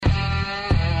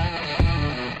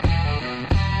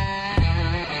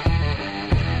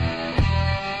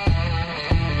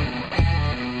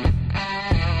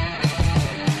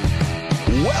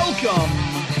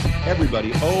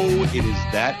everybody. Oh, it is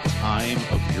that time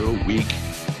of your week.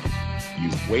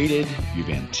 You've waited, you've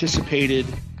anticipated,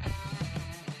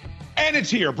 and it's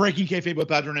here. Breaking Kayfabe with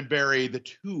Padron and Barry,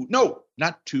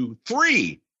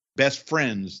 three best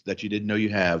friends that you didn't know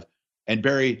you have. And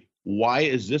Barry, why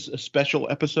is this a special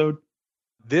episode?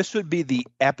 This would be the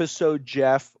episode,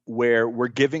 Jeff, where we're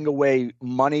giving away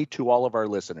money to all of our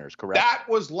listeners, correct? That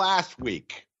was last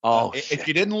week. Oh, if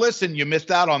you didn't listen, you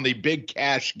missed out on the big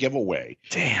cash giveaway.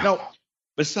 Damn. No,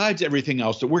 besides everything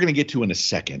else that we're going to get to in a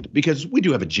second, because we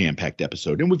do have a jam-packed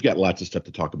episode and we've got lots of stuff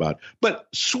to talk about. But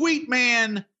sweet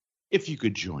man, if you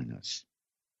could join us.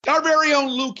 Our very own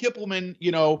Lou Kippelman,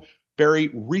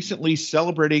 very recently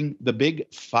celebrating the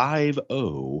big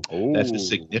 5-0. Oh. That's a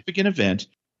significant event.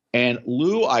 And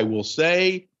Lou, I will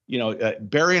say,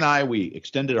 Barry and I, we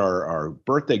extended our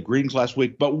birthday greetings last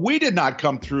week, but we did not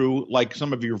come through like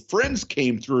some of your friends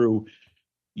came through.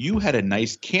 You had a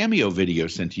nice cameo video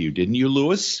sent to you, didn't you,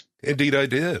 Louis? Indeed, I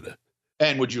did.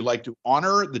 And would you like to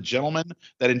honor the gentleman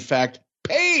that, in fact,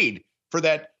 paid for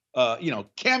that,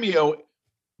 cameo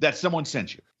that someone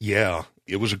sent you? Yeah,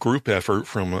 it was a group effort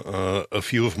from a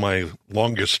few of my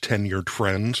longest tenured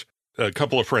friends. A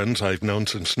couple of friends I've known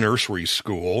since nursery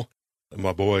school.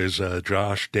 My boys,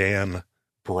 Josh, Dan,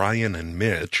 Brian, and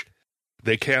Mitch.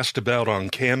 They cast about on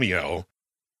Cameo,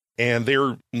 and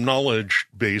their knowledge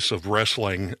base of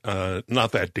wrestling,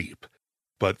 not that deep.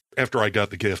 But after I got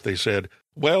the gift, they said,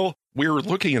 well, we're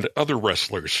looking at other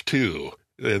wrestlers, too.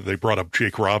 They brought up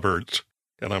Jake Roberts,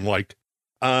 and I'm like,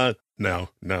 no.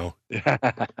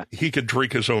 He could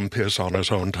drink his own piss on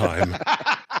his own time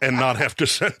and not have to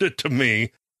send it to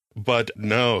me. But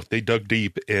no, they dug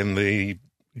deep, and they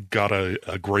got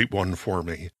a great one for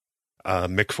me.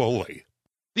 Mick Foley.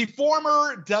 The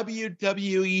former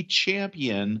WWE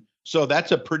champion. So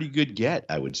that's a pretty good get,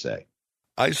 I would say.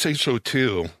 I say so,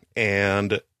 too.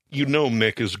 And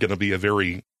Mick is going to be a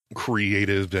very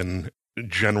creative and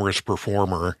generous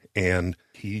performer, and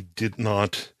he did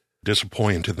not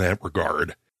disappoint in that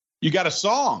regard. You got a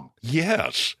song.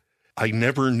 Yes. I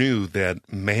never knew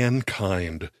that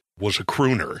Mankind was a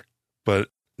crooner, but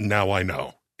now I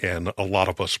know, and a lot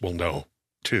of us will know,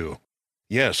 too.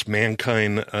 Yes,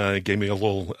 Mankind gave me a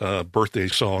little birthday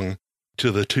song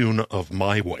to the tune of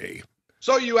My Way.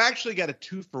 So you actually got a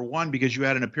 2-for-1 because you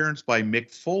had an appearance by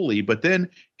Mick Foley, but then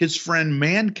his friend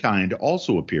Mankind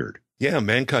also appeared. Yeah,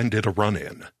 Mankind did a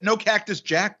run-in. No Cactus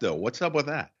Jack, though. What's up with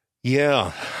that?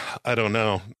 Yeah, I don't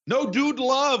know. No Dude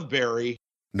Love, Barry.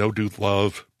 No Dude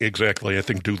Love. Exactly. I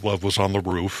think Dude Love was on the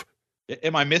roof.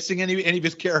 Am I missing any of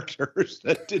his characters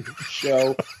that didn't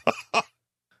show?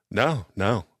 No.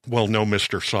 Well, no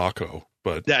Mr. Sacco,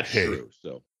 but that's true.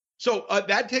 So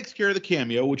that takes care of the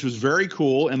cameo, which was very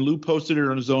cool. And Lou posted it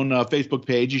on his own Facebook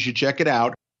page. You should check it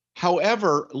out.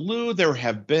 However, Lou, there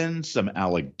have been some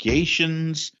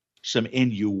allegations, some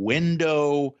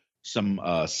innuendo, some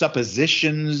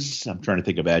suppositions. I'm trying to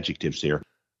think of adjectives here.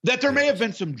 That there may have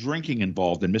been some drinking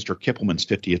involved in Mr. Kippelman's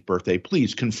 50th birthday.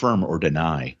 Please confirm or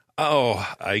deny.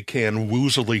 Oh, I can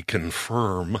woozily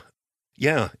confirm.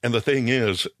 Yeah, and the thing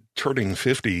is, turning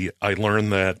 50, I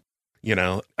learned that,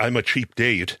 I'm a cheap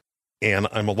date, and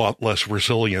I'm a lot less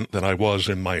resilient than I was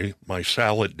in my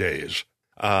salad days.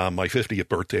 My 50th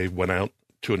birthday went out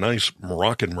to a nice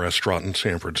Moroccan restaurant in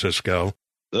San Francisco.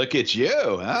 Look at you,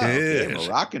 huh?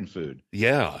 Moroccan food.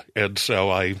 Yeah, and so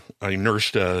I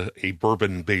nursed a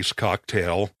bourbon-based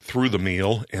cocktail through the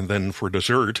meal, and then for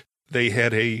dessert, they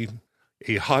had a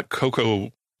hot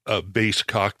cocoa-based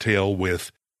cocktail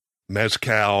with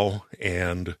mezcal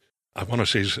and I want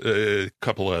to say a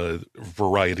couple of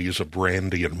varieties of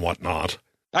brandy and whatnot.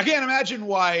 I can't imagine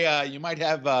why you might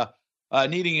have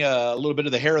needing a little bit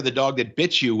of the hair of the dog that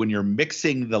bit you when you're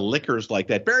mixing the liquors like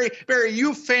that. Barry, are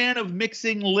you a fan of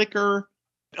mixing liquor?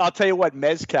 I'll tell you what,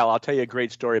 mezcal, I'll tell you a great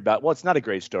story about. Well, it's not a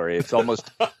great story. It's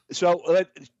almost so.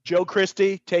 Joe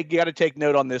Christie, you got to take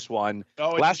note on this one.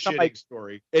 Oh, it's a shitting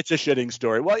story. It's a shitting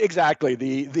story. Well, exactly.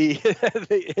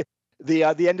 The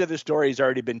end of the story has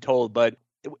already been told, but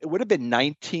it would have been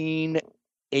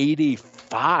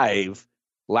 1985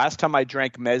 last time I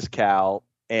drank mezcal.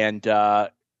 And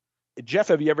Jeff,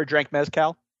 have you ever drank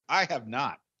mezcal? I have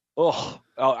not. Oh,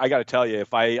 I got to tell you,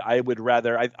 if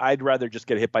I'd rather just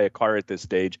get hit by a car at this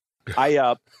stage.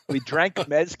 We drank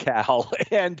mezcal,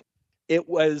 and it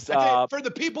was for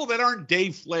the people that aren't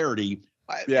Dave Flaherty.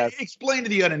 Explain to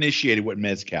the uninitiated what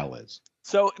mezcal is.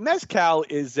 So mezcal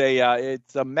is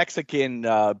it's a Mexican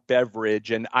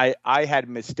beverage, and I had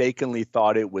mistakenly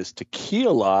thought it was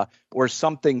tequila or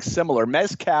something similar.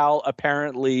 Mezcal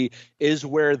apparently is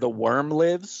where the worm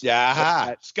lives.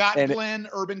 Yeah, Scott Glenn,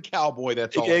 urban cowboy.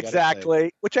 That's all.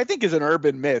 Exactly, which I think is an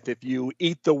urban myth. If you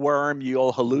eat the worm,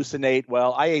 you'll hallucinate.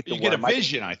 Well, I ate the worm. You get a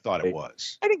vision. I thought it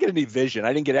was. I didn't get any vision.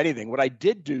 I didn't get anything. What I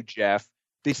did do, Jeff,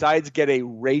 besides get a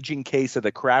raging case of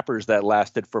the crappers that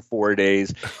lasted for 4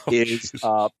 days,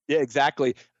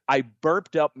 exactly. I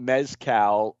burped up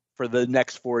mezcal for the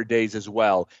next 4 days as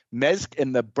well.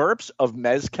 In the burps of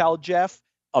mezcal, Jeff,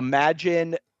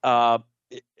 imagine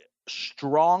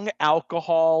strong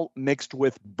alcohol mixed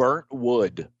with burnt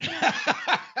wood.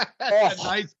 That's a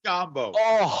nice combo.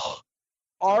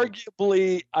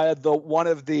 Arguably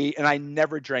and I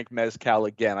never drank mezcal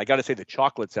again. I got to say the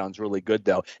chocolate sounds really good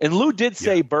though. And Lou did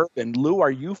say bourbon. Lou,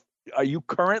 are you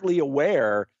currently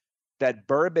aware that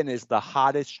bourbon is the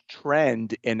hottest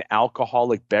trend in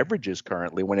alcoholic beverages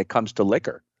currently when it comes to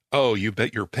liquor? Oh, you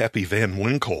bet your Pappy Van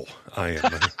Winkle I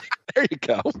am. There you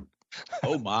go.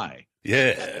 Oh my.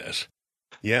 Yes.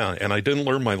 Yeah, and I didn't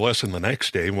learn my lesson the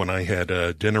next day when I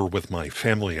had dinner with my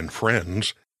family and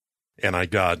friends, and I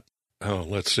got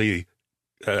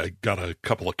got a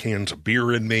couple of cans of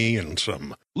beer in me and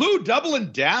some Lou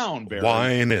doubling down, Barry.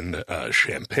 Wine and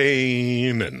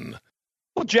champagne and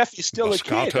well, Jeff, he's still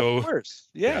Moscato. A kid, of course.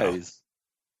 Yeah.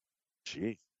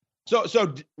 Gee.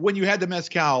 So when you had the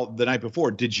mezcal the night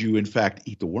before, did you in fact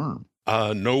eat the worm?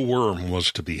 No worm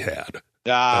was to be had.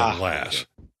 Alas.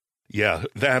 Yeah,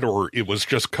 that or it was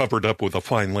just covered up with a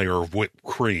fine layer of whipped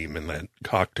cream in that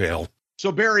cocktail.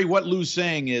 So Barry, what Lou's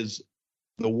saying is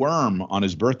the worm on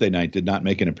his birthday night did not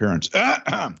make an appearance.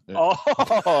 Oh,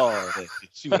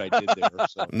 see what I did there.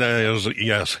 So. No,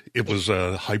 it was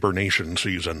hibernation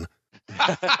season.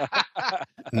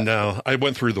 No, I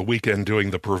went through the weekend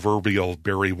doing the proverbial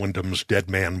Barry Windham's Dead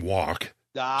Man Walk.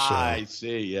 I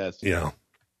see, yes. Yeah.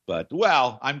 But,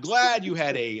 well, I'm glad you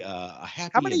had a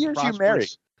happy. How many years you married?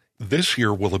 This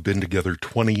year we'll have been together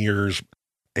 20 years,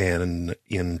 and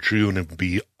in June it'll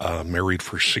be married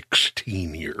for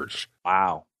 16 years.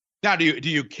 Wow. Now, do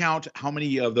you count how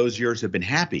many of those years have been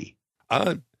happy?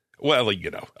 Well,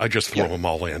 I just throw them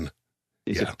all in.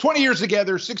 Yeah. 20 years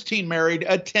together, 16 married,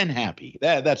 10 happy.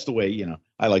 That's the way,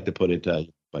 I like to put it. Lou,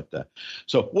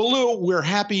 we're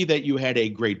happy that you had a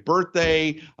great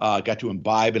birthday, got to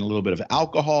imbibe in a little bit of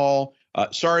alcohol.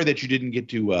 Sorry that you didn't get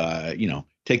to,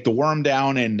 take the worm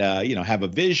down and, have a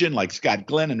vision like Scott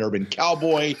Glenn, an urban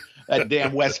cowboy, that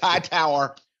damn Wes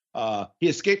Hightower. He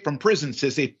escaped from prison,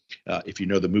 sissy. If you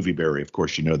know the movie, Barry, of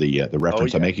course, you know the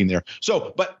reference I'm making there.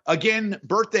 So, but again,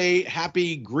 birthday,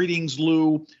 happy greetings,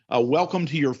 Lou. Welcome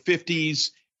to your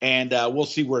 50s, and we'll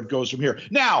see where it goes from here.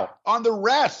 Now, on the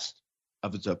rest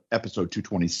of episode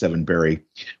 227, Barry,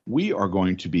 we are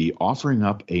going to be offering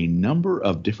up a number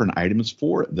of different items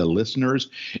for the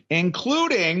listeners,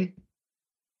 including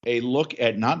a look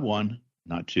at not one,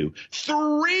 not two,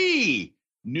 3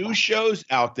 new shows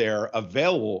out there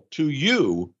available to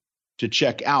you to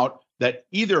check out that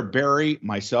either Barry,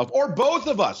 myself, or both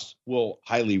of us will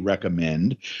highly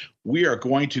recommend. We are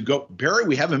going to go, Barry,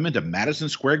 we haven't been to Madison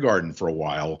Square Garden for a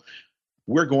while.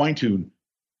 We're going to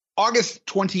August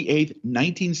 28th,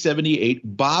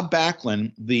 1978, Bob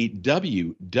Backlund, the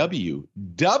WWF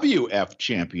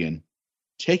champion,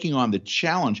 taking on the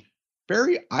challenge.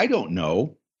 Barry, I don't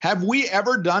know. Have we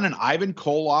ever done an Ivan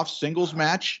Koloff singles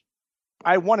match?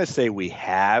 I want to say we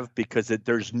have, because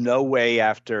there's no way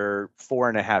after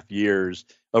 4.5 years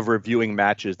of reviewing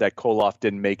matches that Koloff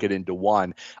didn't make it into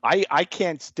one. I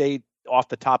can't state off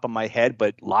the top of my head,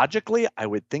 but logically, I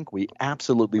would think we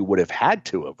absolutely would have had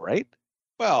to have, right?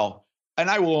 Well, and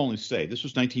I will only say this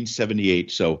was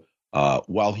 1978. So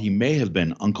while he may have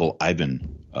been Uncle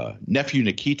Ivan, nephew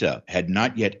Nikita had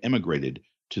not yet immigrated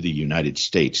to the United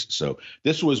States. So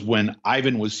this was when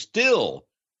Ivan was still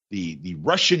the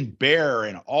Russian bear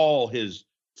in all his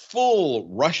full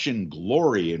Russian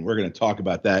glory. And we're going to talk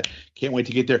about that. Can't wait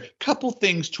to get there. Couple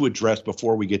things to address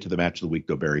before we get to the match of the week,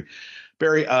 though, Barry.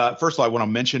 Barry, first of all, I want to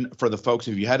mention for the folks,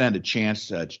 if you hadn't had a chance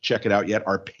to check it out yet,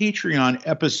 our Patreon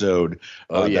episode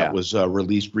that was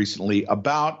released recently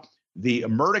about the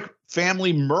Murdoch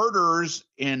family murders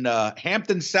in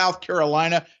Hampton, South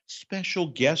Carolina. Special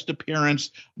guest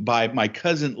appearance by my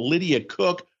cousin Lydia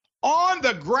Cook on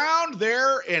the ground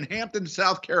there in Hampton,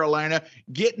 South Carolina,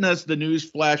 getting us the news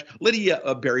flash. Lydia,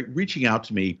 Barry, reaching out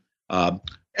to me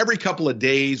every couple of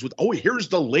days with, here's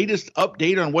the latest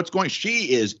update on what's going.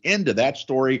 She is into that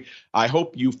story. I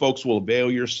hope you folks will avail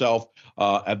yourself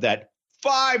of that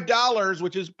 $5,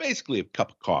 which is basically a cup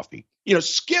of coffee.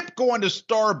 Skip going to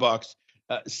Starbucks.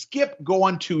 skip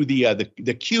going to the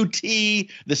QT,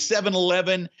 the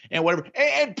 7-Eleven, and whatever,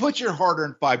 and put your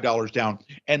hard-earned $5 down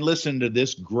and listen to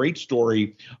this great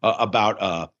story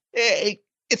about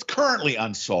it's currently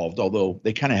unsolved, although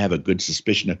they kind of have a good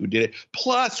suspicion of who did it.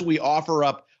 Plus, we offer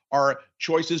up our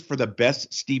choices for the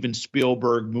best Steven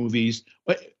Spielberg movies.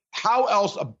 But how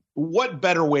else? What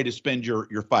better way to spend your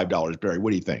 $5, Barry? What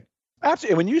do you think?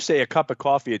 Absolutely. When you say a cup of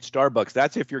coffee at Starbucks,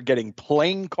 that's if you're getting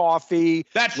plain coffee.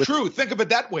 That's true. Think of it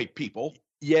that way, people.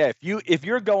 Yeah, if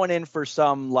you're going in for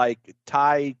some like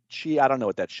Tai Chi, I don't know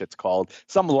what that shit's called,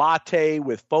 some latte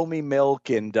with foamy milk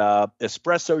and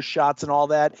espresso shots and all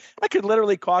that, that could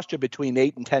literally cost you between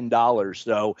 $8 and $10.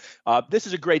 So this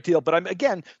is a great deal. But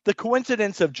again, the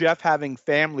coincidence of Jeff having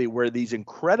family where these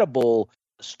incredible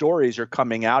stories are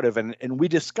coming out of, and we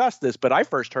discussed this, but I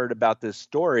first heard about this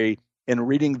story in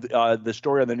reading the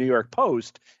story on the New York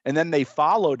Post, and then they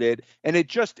followed it, and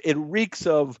it reeks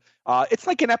of it's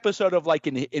like an episode of like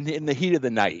in the heat of the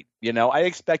night. You know, I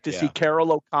expect to see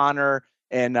Carol O'Connor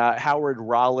and Howard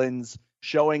Rollins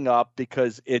showing up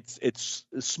because it's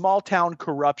small town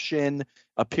corruption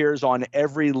appears on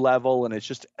every level, and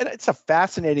it's a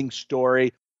fascinating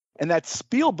story. And that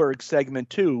Spielberg segment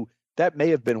too, that may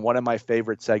have been one of my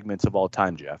favorite segments of all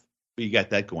time, Jeff. You got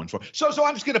that going for. So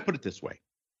I'm just going to put it this way.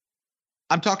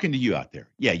 I'm talking to you out there.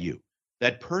 Yeah, you.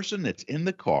 That person that's in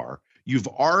the car, you've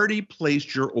already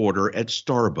placed your order at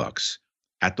Starbucks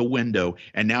at the window,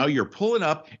 and now you're pulling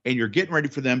up and you're getting ready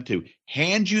for them to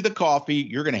hand you the coffee.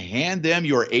 You're going to hand them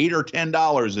your $8 or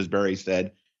 $10, as Barry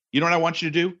said. You know what I want you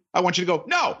to do? I want you to go,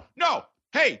 no.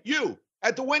 Hey, you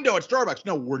at the window at Starbucks.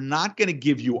 No, we're not going to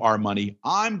give you our money.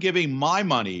 I'm giving my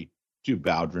money to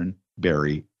Bowdrin,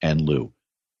 Barry, and Lou.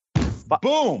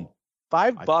 Boom.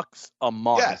 $5 a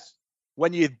month. Yes.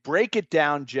 When you break it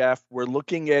down, Jeff, we're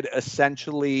looking at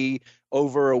essentially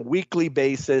over a weekly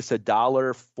basis,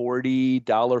 $1.40,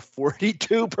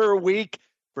 $1.42 per week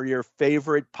for your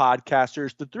favorite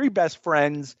podcasters, the three best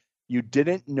friends you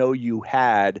didn't know you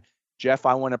had. Jeff,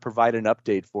 I want to provide an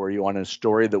update for you on a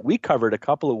story that we covered a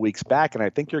couple of weeks back, and I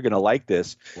think you're going to like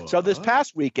this. What? So this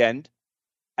past weekend,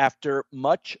 after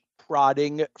much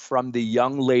prodding from the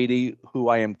young lady who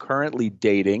I am currently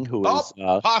dating, who is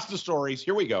Pasta Stories.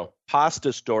 Here we go.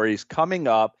 Pasta Stories coming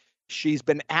up. She's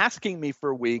been asking me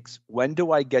for weeks, when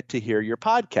do I get to hear your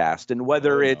podcast? And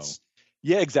whether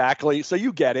yeah, exactly. So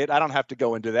you get it. I don't have to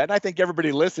go into that. And I think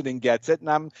everybody listening gets it.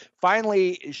 And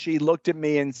she looked at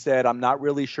me and said, I'm not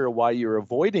really sure why you're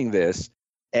avoiding this.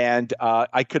 And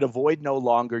I could avoid no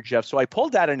longer, Jeff. So I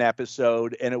pulled out an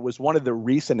episode, and it was one of the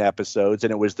recent episodes,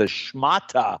 and it was the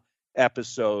Schmata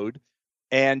episode.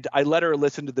 And I let her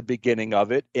listen to the beginning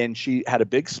of it, and she had a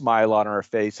big smile on her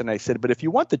face. And I said, but if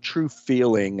you want the true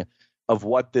feeling of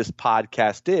what this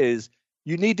podcast is,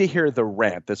 you need to hear the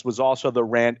rant. This was also the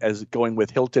rant as going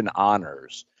with Hilton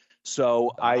Honors.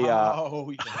 So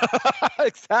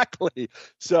exactly.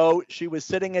 So she was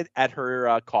sitting at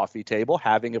her coffee table,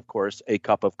 having, of course, a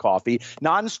cup of coffee,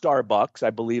 non-Starbucks. I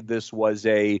believe this was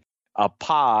a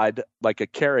pod, like a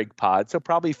Keurig pod, so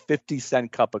probably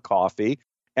 50-cent cup of coffee.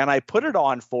 And I put it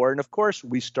on for her. And of course,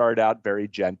 we start out very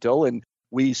gentle, and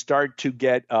we start to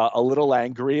get a little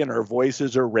angry, and her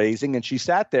voices are raising. And she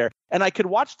sat there, and I could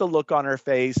watch the look on her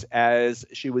face as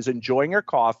she was enjoying her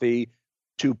coffee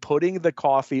to putting the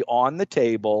coffee on the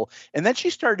table. And then she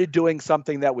started doing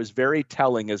something that was very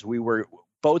telling, as we were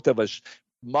both of us,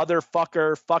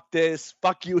 motherfucker, fuck this,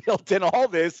 fuck you, Hilton, all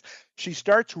this. She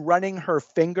starts running her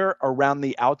finger around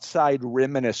the outside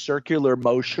rim in a circular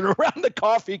motion around the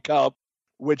coffee cup,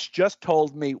 which just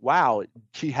told me, wow,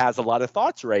 she has a lot of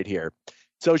thoughts right here.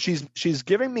 So she's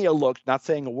giving me a look, not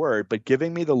saying a word, but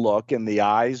giving me the look, and the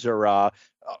eyes are,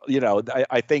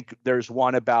 I think there's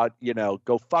one about,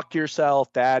 go fuck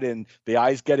yourself, that, and the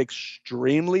eyes get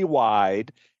extremely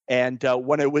wide. And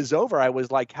when it was over, I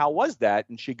was like, how was that?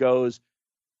 And she goes,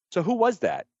 so who was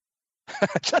that?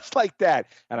 Just like that.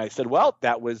 And I said, well,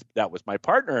 that was my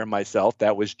partner and myself.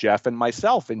 That was Jeff and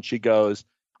myself. And she goes,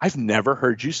 I've never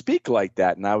heard you speak like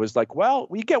that. And I was like, well,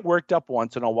 we get worked up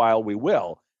once in a while. We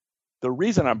will. The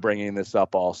reason I'm bringing this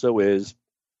up also is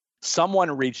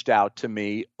someone reached out to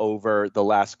me over the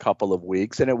last couple of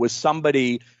weeks, and it was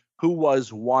somebody who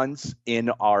was once in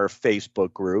our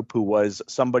Facebook group, who was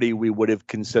somebody we would have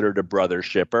considered a brother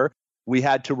shipper. We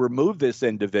had to remove this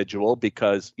individual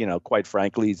because, quite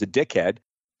frankly, he's a dickhead.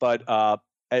 But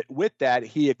with that,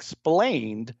 he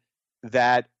explained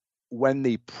that when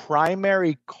the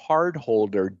primary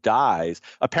cardholder dies,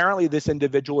 apparently this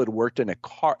individual had worked in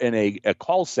a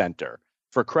call center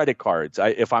for credit cards.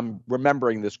 If I'm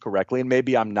remembering this correctly, and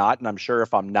maybe I'm not, and I'm sure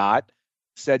if I'm not,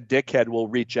 said dickhead will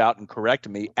reach out and correct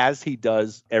me, as he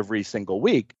does every single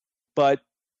week, but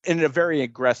in a very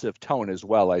aggressive tone as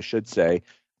well, I should say.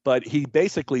 But he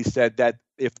basically said that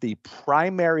if the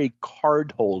primary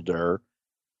card holder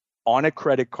on a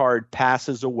credit card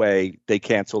passes away, they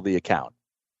cancel the account.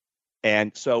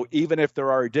 And so even if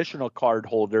there are additional card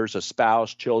holders, a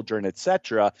spouse, children,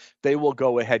 etc., they will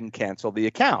go ahead and cancel the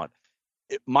account.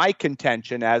 My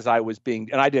contention, as I was being,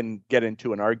 and I didn't get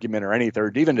into an argument or anything,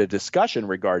 or even a discussion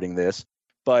regarding this,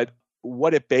 but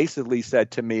what it basically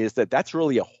said to me is that that's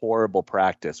really a horrible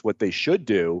practice. What they should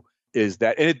do is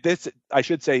that, and I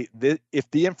should say,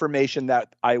 if the information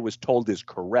that I was told is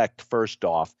correct, first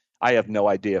off, I have no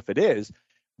idea if it is,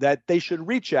 that they should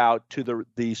reach out to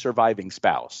the surviving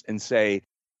spouse and say,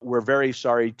 we're very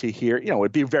sorry to hear,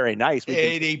 it'd be very nice.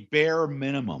 A bare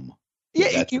minimum.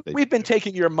 Yeah, we've been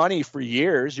taking your money for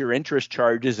years, your interest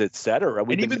charges, et cetera.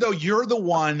 And even though you're the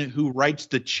one who writes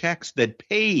the checks that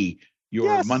pay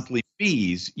your monthly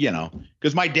fees,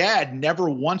 because my dad never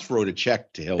once wrote a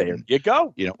check to Hilton. There you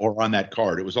go. Or on that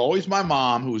card. It was always my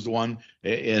mom who was the one.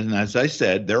 And as I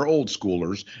said, they're old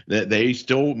schoolers.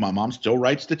 My mom still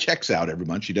writes the checks out every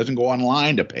month. She doesn't go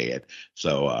online to pay it.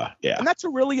 So, yeah. And that's a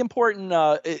really important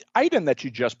item that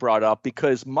you just brought up,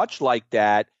 because much like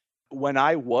that, when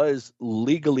I was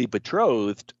legally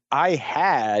betrothed, I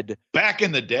had back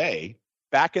in the day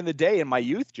in my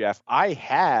youth, Jeff, I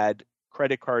had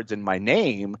credit cards in my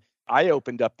name. I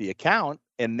opened up the account,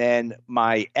 and then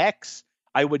my ex,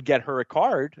 I would get her a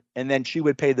card, and then she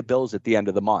would pay the bills at the end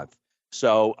of the month.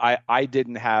 So I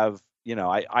didn't have,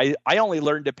 I only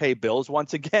learned to pay bills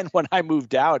once again when I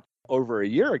moved out over a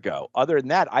year ago. Other than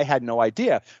that, I had no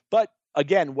idea. But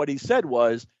again, what he said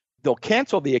was, they'll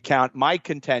cancel the account. My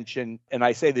contention, and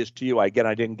I say this to you, again,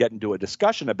 I didn't get into a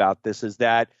discussion about this, is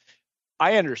that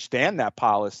I understand that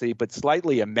policy, but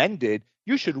slightly amended,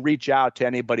 you should reach out to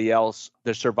anybody else,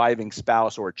 the surviving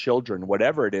spouse or children,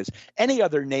 whatever it is, any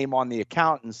other name on the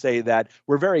account, and say that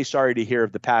we're very sorry to hear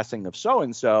of the passing of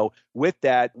so-and-so. With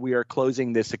that, we are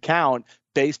closing this account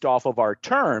based off of our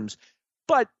terms.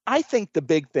 But I think the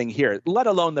big thing here, let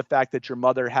alone the fact that your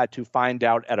mother had to find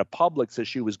out at a Publix that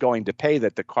she was going to pay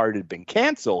that the card had been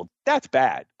canceled, that's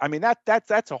bad. I mean,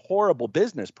 that's a horrible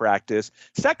business practice.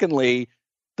 Secondly,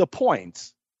 the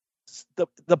points.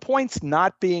 The points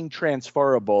not being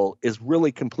transferable is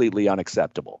really completely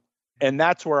unacceptable. And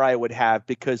that's where I would have,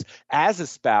 because as a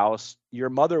spouse, your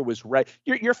mother was right.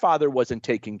 Your father wasn't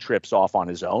taking trips off on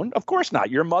his own. Of course not.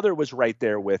 Your mother was right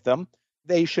there with him.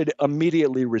 They should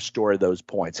immediately restore those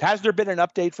points. Has there been an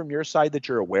update from your side that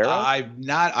you're aware of? I've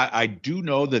not. I do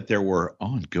know that there were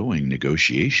ongoing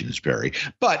negotiations, Barry.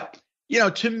 But,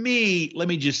 to me, let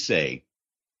me just say,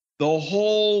 the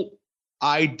whole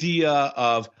idea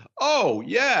of, oh,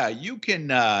 yeah, you can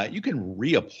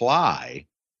reapply.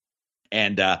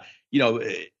 And,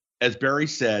 as Barry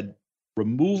said,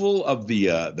 removal of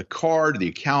the card, the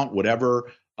account,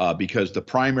 whatever, because the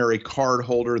primary card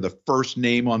holder, the first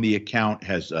name on the account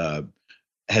has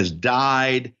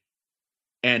died.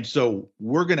 And so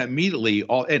we're going to immediately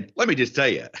and let me just tell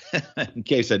you, in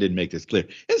case I didn't make this clear,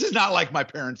 this is not like my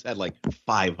parents had like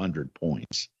 500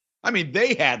 points. I mean,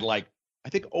 they had I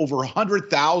think over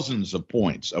 100,000s of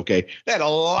points. Okay. They had a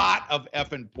lot of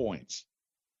effing points.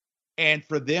 And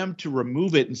for them to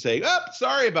remove it and say, oh,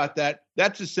 sorry about that,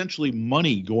 that's essentially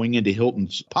money going into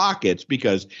Hilton's pockets,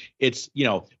 because it's,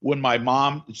 when my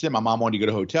mom wanted to go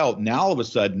to a hotel, now all of a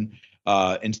sudden,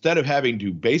 instead of having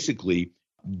to basically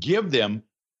give them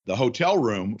the hotel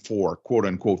room for quote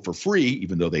unquote for free,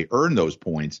 even though they earn those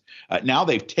points, now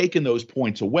they've taken those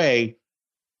points away.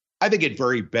 I think at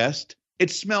very best, it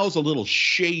smells a little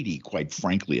shady, quite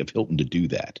frankly, of Hilton to do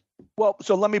that. Well,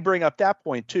 so let me bring up that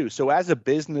point too. So as a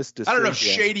business decision, I don't know if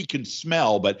shady can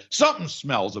smell, but something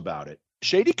smells about it.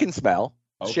 Shady can smell.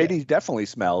 Okay. Shady definitely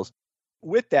smells.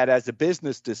 With that, as a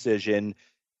business decision,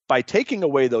 by taking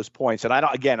away those points, and I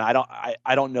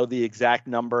don't know the exact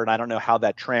number, and I don't know how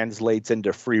that translates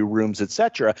into free rooms, et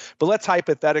cetera. But let's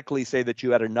hypothetically say that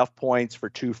you had enough points for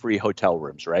 2 free hotel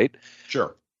rooms, right?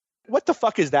 Sure. What the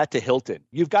fuck is that to Hilton?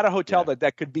 You've got a hotel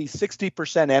that could be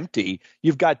 60% empty.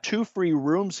 You've got 2 free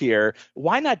rooms here.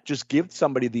 Why not just give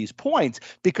somebody these points?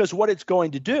 Because what it's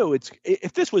going to do,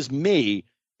 if this was me,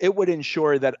 it would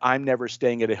ensure that I'm never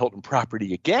staying at a Hilton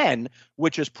property again,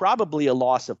 which is probably a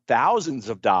loss of thousands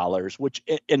of dollars, which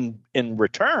in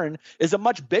return is a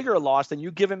much bigger loss than you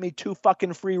giving me 2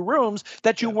 fucking free rooms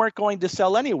that you weren't going to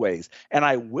sell anyways. And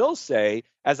I will say,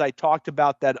 as I talked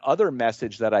about that other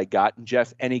message that I got, and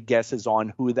Jeff, any guesses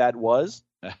on who that was?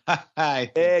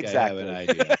 I think exactly. I have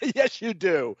an idea. Yes, you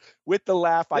do. With the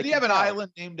laugh. Did he have an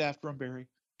island named after him, Barry?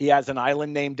 He has an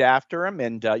island named after him.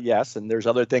 And yes, and there's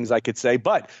other things I could say.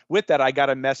 But with that, I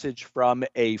got a message from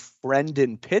a friend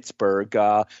in Pittsburgh.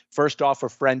 First off, a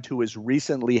friend who has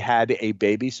recently had a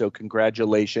baby. So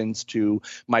congratulations to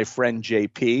my friend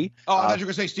JP. Oh, I thought you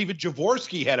were going to say Stephen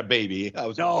Jaworski had a baby. I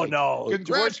was No.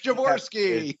 Congrats,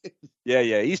 Jaworski.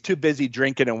 Yeah. He's too busy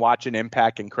drinking and watching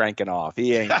Impact and cranking off.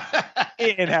 He ain't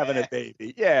having a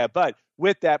baby. Yeah, but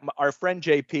with that, our friend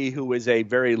JP, who is a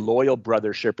very loyal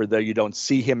brother shipper, though you don't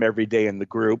see him every day in the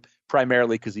group,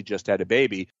 primarily because he just had a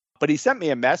baby. But he sent me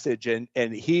a message, and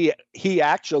he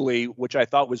actually, which I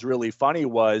thought was really funny,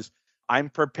 was, I'm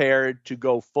prepared to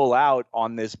go full out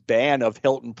on this ban of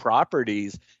Hilton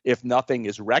properties if nothing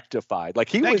is rectified.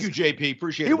 Like Thank you, JP.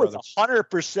 Appreciate it. He was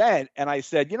 100%, and I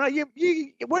said,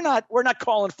 we're not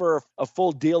calling for a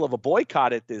full deal of a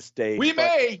boycott at this stage. We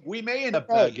may end up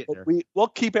getting there. We'll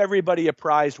keep everybody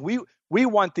apprised. We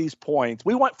want these points.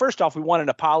 First off, we want an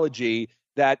apology.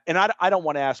 That, and I don't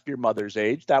want to ask your mother's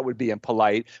age. That would be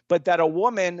impolite. But that a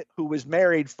woman who was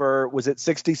married for, was it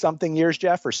 60-something years,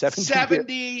 Jeff, or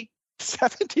 70?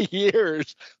 70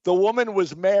 years. The woman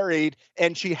was married,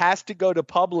 and she has to go to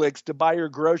Publix to buy her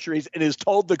groceries and is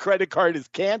told the credit card is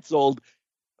canceled.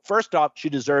 First off, she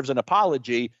deserves an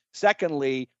apology.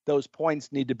 Secondly, those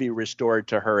points need to be restored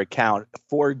to her account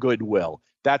for goodwill.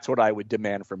 That's what I would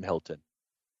demand from Hilton.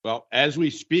 Well, as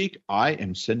we speak, I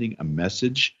am sending a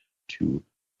message to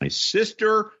my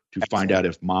sister to find out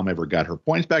if mom ever got her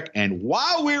points back. And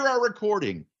while we are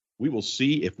recording, we will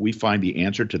see if we find the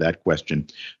answer to that question.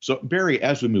 So, Barry,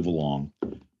 as we move along,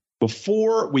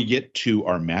 before we get to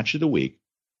our match of the week,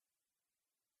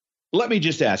 let me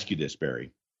just ask you this, Barry.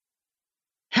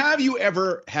 Have you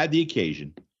ever had the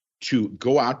occasion to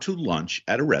go out to lunch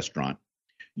at a restaurant?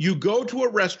 You go to a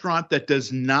restaurant that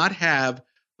does not have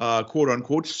quote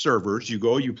unquote servers. You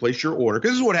go, you place your order.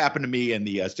 Because this is what happened to me and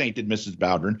the Saint and Mrs.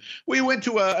 Bowdren. We went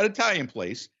to an Italian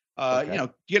place,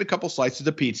 get a couple slices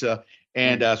of pizza.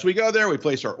 And so we go there, we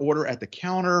place our order at the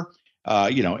counter,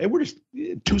 and we're just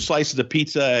 2 slices of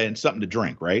pizza and something to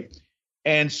drink, right?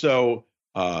 And so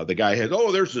the guy has,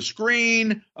 there's the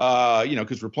screen,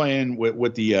 because we're playing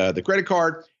with the credit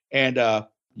card, and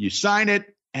you sign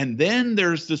it. And then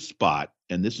there's the spot,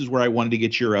 and this is where I wanted to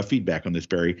get your feedback on this,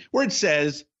 Barry, where it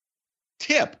says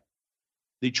tip.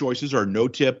 The choices are no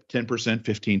tip, 10%,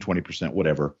 15, 20%,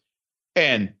 whatever.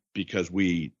 And because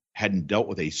we hadn't dealt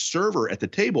with a server at the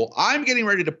table, I'm getting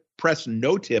ready to press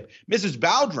no tip. Mrs.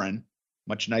 Bowdren,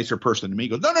 much nicer person than me,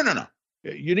 goes, no.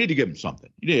 You need to give him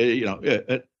something.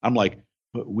 I'm like,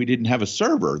 we didn't have a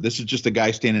server. This is just a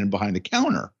guy standing behind the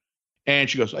counter. And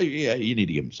she goes, yeah, you need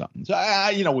to give him something. So,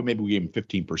 maybe we gave him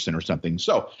 15% or something.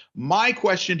 So my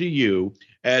question to you,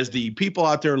 as the people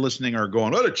out there listening are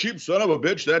going, what a cheap son of a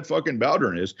bitch that fucking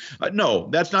Bowdren is. No,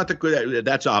 that's not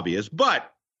that's obvious.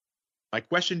 But my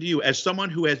question to you, as someone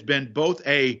who has been both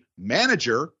a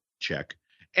manager, check,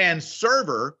 and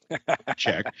server,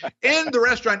 check, in the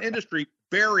restaurant industry,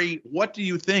 Barry, what do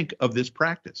you think of this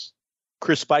practice?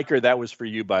 Chris Spiker, that was for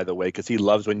you, by the way, because he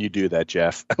loves when you do that,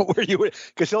 Jeff.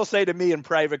 Because he'll say to me in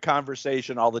private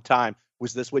conversation all the time,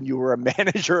 was this when you were a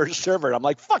manager or server? And I'm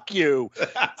like, fuck you.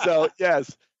 So,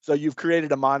 yes. So you've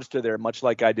created a monster there, much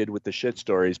like I did with the shit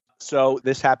stories. So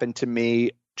this happened to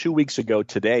me 2 weeks ago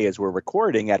today as we're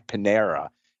recording at Panera.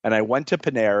 And I went to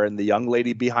Panera, and the young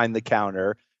lady behind the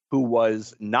counter, who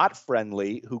was not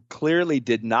friendly, who clearly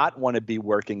did not want to be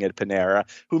working at Panera,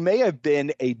 who may have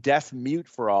been a deaf mute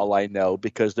for all I know,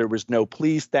 because there was no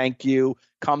please, thank you,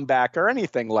 come back, or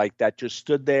anything like that, just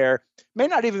stood there. May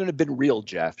not even have been real,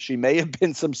 Jeff. She may have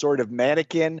been some sort of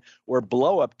mannequin or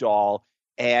blow-up doll,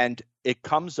 and it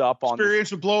comes up on...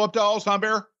 Experience with blow-up dolls, huh,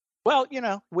 Bear? Well,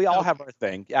 we all have our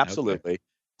thing. Absolutely. Okay.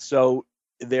 So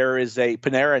there is a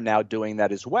Panera now doing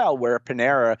that as well, where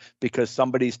Panera, because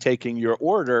somebody's taking your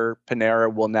order,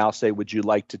 Panera will now say, would you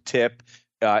like to tip?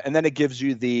 And then it gives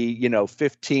you the,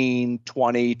 15,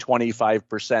 20,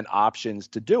 25% options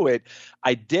to do it.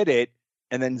 I did it.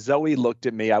 And then Zoe looked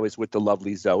at me. I was with the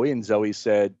lovely Zoe, and Zoe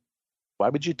said, why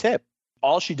would you tip?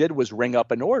 All she did was ring up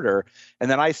an order.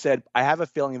 And then I said, I have a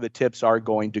feeling the tips are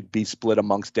going to be split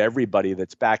amongst everybody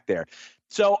that's back there.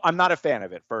 So I'm not a fan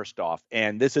of it, first off.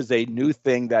 And this is a new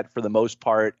thing that, for the most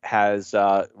part, has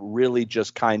really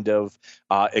just kind of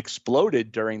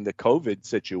exploded during the COVID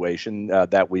situation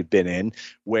that we've been in,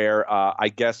 where I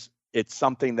guess it's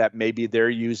something that maybe they're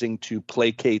using to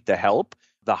placate the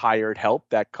hired help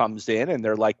that comes in. And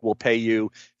they're like, we'll pay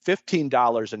you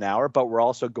 $15 an hour, but we're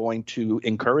also going to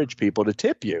encourage people to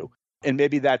tip you. And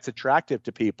maybe that's attractive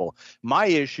to people. My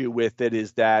issue with it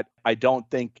is that I don't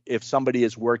think if somebody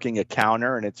is working a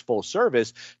counter and it's full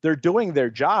service, they're doing their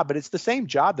job, but it's the same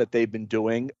job that they've been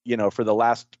doing, for the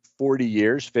last 40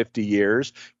 years, 50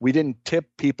 years. We didn't tip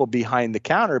people behind the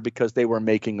counter because they were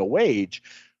making a wage.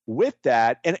 With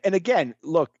that, and again,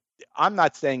 look, I'm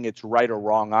not saying it's right or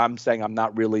wrong. I'm saying I'm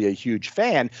not really a huge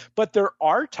fan, but there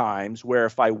are times where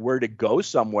if I were to go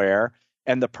somewhere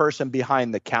and the person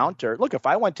behind the counter, look, if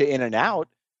I went to In-N-Out,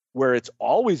 where it's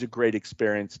always a great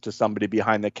experience to somebody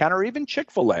behind the counter, or even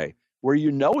Chick-fil-A, where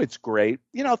it's great,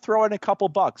 throw in a couple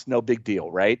bucks, no big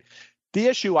deal, right? The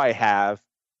issue I have,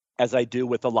 as I do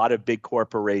with a lot of big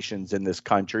corporations in this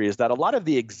country, is that a lot of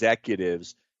the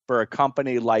executives for a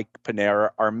company like Panera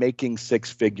are making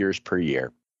six figures per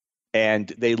year. And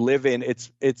they live in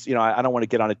it's I don't want to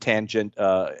get on a tangent,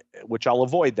 which I'll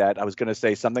avoid that. I was going to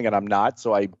say something and I'm not,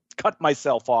 so I cut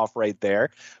myself off right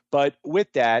there. But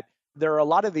with that, there are a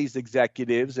lot of these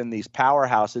executives and these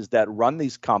powerhouses that run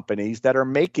these companies that are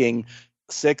making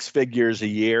six figures a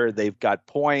year. They've got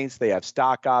points, they have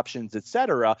stock options, et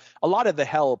cetera. A lot of the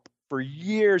help for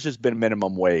years has been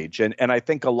minimum wage. And I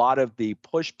think a lot of the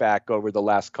pushback over the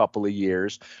last couple of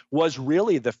years was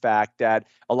really the fact that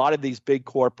a lot of these big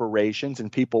corporations and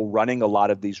people running a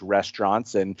lot of these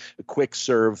restaurants and quick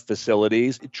serve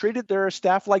facilities treated their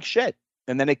staff like shit.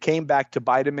 And then it came back to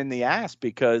bite them in the ass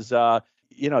because,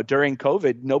 during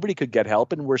COVID, nobody could get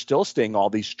help. And we're still seeing all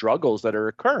these struggles that are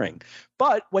occurring.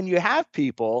 But when you have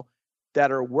people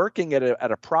that are working at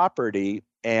a property,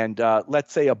 and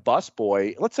let's say a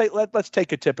busboy, let's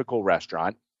take a typical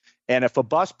restaurant. And if a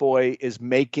busboy is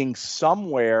making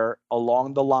somewhere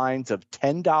along the lines of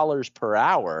 $10 per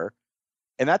hour,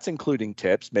 and that's including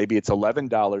tips, maybe it's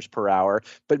 $11 per hour,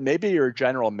 but maybe your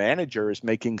general manager is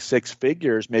making six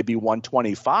figures, maybe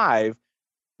 $125,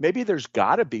 maybe there's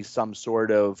got to be some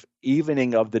sort of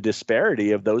evening of the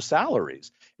disparity of those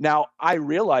salaries. Now, I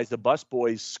realize the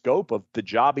busboy's scope of the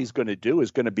job he's going to do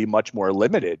is going to be much more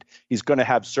limited. He's going to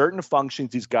have certain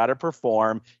functions he's got to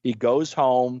perform. He goes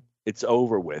home, it's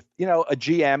over with. A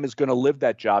GM is going to live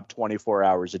that job 24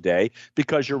 hours a day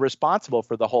because you're responsible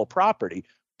for the whole property.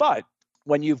 But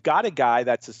when you've got a guy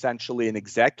that's essentially an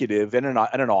executive in an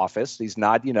office, he's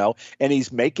not, and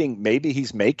maybe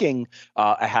he's making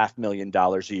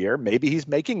 $500,000 a year, maybe he's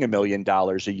making $1 million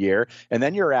a year, and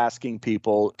then you're asking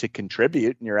people to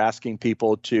contribute and you're asking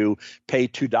people to pay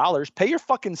 $2, pay your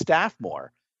fucking staff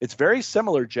more. It's very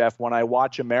similar, Jeff, when I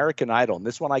watch American Idol, and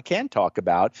this one I can talk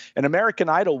about. And American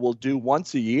Idol will do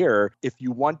once a year, if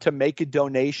you want to make a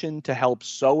donation to help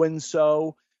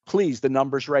so-and-so, please, the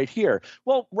number's right here.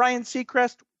 Well, Ryan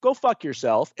Seacrest, go fuck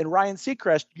yourself. And Ryan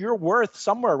Seacrest, you're worth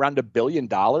somewhere around $1 billion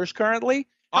currently.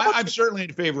 I'm certainly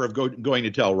in favor of going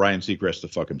to tell Ryan Seacrest to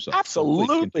fuck himself.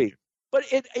 Absolutely. But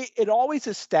it always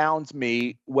astounds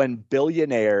me when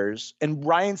billionaires, and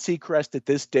Ryan Seacrest at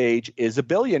this stage is a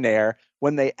billionaire,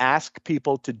 when they ask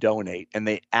people to donate and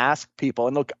they ask people,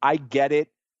 and look, I get it,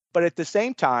 but at the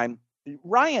same time,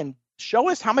 Ryan, show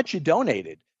us how much you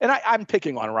donated. And I'm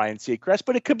picking on Ryan Seacrest,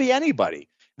 but it could be anybody.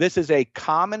 This is a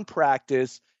common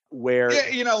practice where...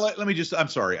 Yeah, let me just... I'm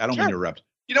sorry. I don't mean to interrupt.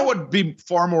 You know what would be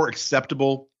far more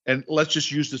acceptable? And let's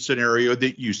just use the scenario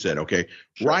that you said, okay?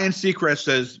 Sure. Ryan Seacrest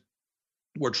says,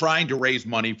 we're trying to raise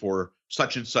money for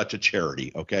such and such a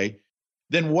charity, okay?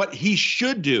 Then what he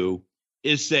should do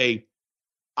is say,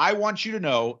 I want you to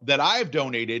know that I've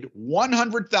donated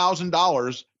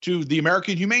 $100,000 to the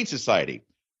American Humane Society.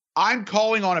 I'm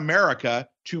calling on America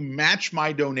to match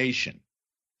my donation.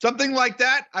 Something like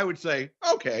that, I would say,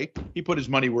 okay, he put his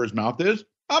money where his mouth is.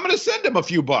 I'm going to send him a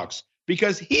few bucks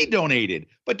because he donated.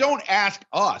 But don't ask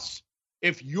us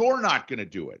if you're not going to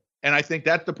do it. And I think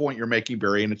that's the point you're making,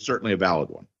 Barry, and it's certainly a valid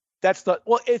one. It's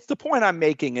the point I'm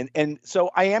making. And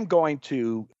so I am going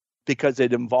to, because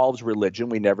it involves religion.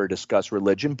 We never discuss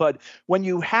religion. But when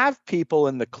you have people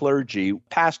in the clergy,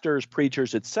 pastors,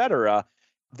 preachers, et cetera,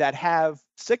 that have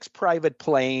 6 private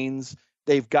planes,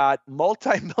 they've got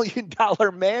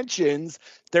multi-million-dollar mansions,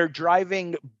 they're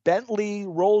driving Bentley,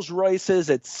 Rolls Royces,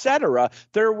 et cetera.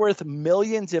 They're worth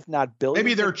millions, if not billions.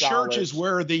 Maybe their church is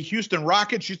where the Houston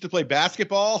Rockets used to play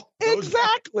basketball.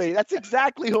 Exactly. That's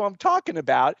exactly who I'm talking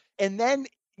about. And then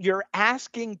you're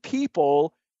asking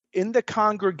people in the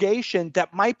congregation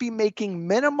that might be making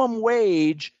minimum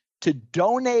wage to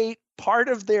donate part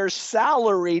of their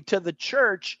salary to the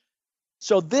church.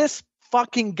 So this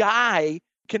fucking guy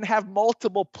can have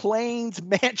multiple planes,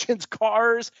 mansions,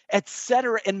 cars, et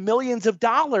cetera, and millions of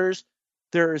dollars.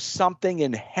 There is something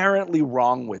inherently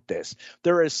wrong with this.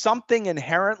 There is something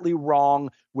inherently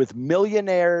wrong with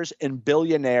millionaires and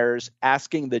billionaires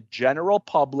asking the general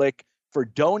public for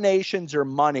donations or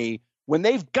money when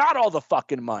they've got all the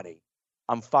fucking money.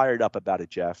 I'm fired up about it,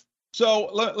 Jeff. So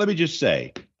let me just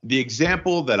say, the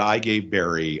example that I gave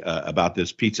Barry about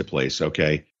this pizza place,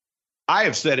 okay, I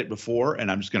have said it before,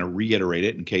 and I'm just going to reiterate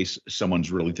it in case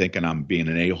someone's really thinking I'm being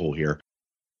an a-hole here.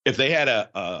 If they had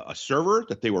a server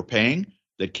that they were paying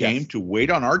that came to wait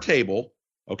on our table,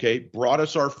 okay, brought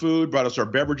us our food, brought us our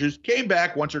beverages, came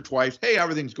back once or twice, hey,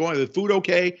 everything's going, the food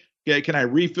okay? Can I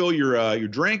refill your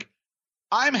drink?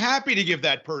 I'm happy to give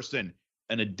that person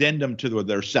an addendum to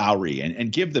their salary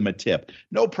and give them a tip.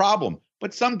 No problem.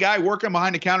 But some guy working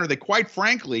behind the counter that, quite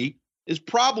frankly, is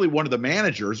probably one of the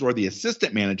managers or the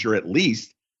assistant manager at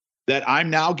least, that I'm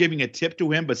now giving a tip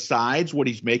to him besides what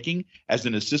he's making as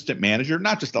an assistant manager,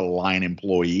 not just a line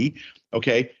employee.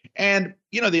 Okay. And,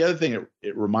 you know, the other thing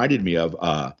it reminded me of,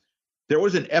 there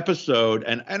was an episode,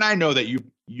 and I know that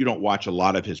you don't watch a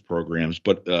lot of his programs,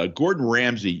 but Gordon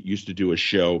Ramsay used to do a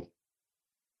show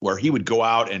where he would go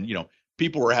out and, you know,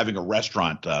 people were having a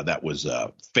restaurant that was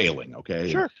failing.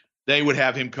 Okay. Sure. And they would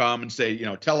have him come and say, you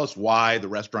know, tell us why the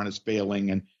restaurant is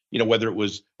failing. And, you know, whether it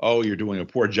was, oh, you're doing a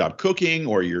poor job cooking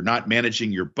or you're not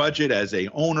managing your budget as a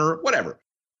owner, whatever.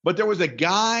 But there was a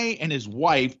guy and his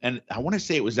wife, and I want to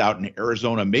say it was out in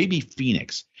Arizona, maybe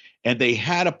Phoenix, and they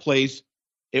had a place.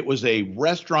 It was a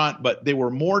restaurant, but they were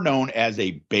more known as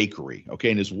a bakery. Okay.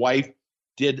 And his wife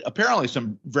did apparently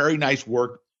some very nice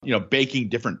work, you know, baking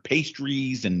different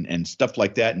pastries and stuff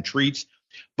like that and treats.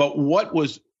 But what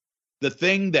was the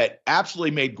thing that absolutely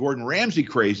made Gordon Ramsay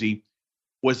crazy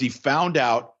was he found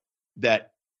out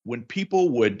that when people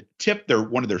would tip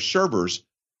one of their servers,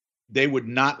 they would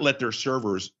not let their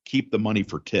servers keep the money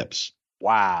for tips.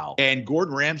 Wow. And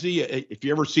Gordon Ramsay, if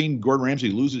you ever seen Gordon Ramsay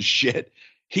lose his shit,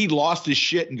 he lost his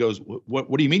shit and goes,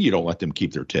 what do you mean you don't let them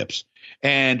keep their tips?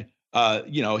 And,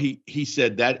 you know, he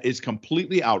said that is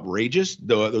completely outrageous.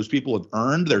 Those people have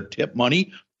earned their tip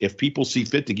money. If people see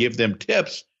fit to give them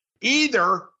tips,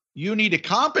 either you need to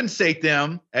compensate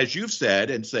them, as you've said,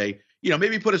 and say, you know,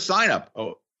 maybe put a sign up.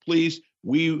 Oh, please,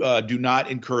 we do not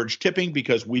encourage tipping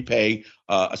because we pay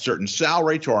a certain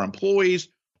salary to our employees.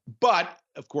 But,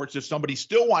 of course, if somebody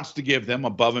still wants to give them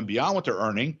above and beyond what they're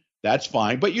earning, that's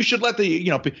fine. But you should let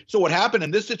so what happened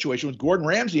in this situation was Gordon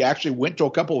Ramsay actually went to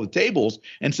a couple of the tables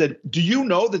and said, do you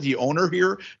know that the owner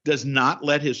here does not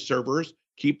let his servers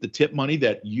keep the tip money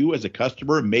that you as a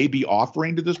customer may be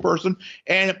offering to this person?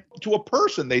 And to a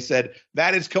person, they said,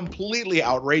 that is completely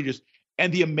outrageous.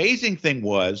 And the amazing thing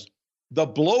was the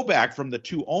blowback from the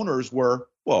two owners were,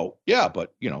 well, yeah,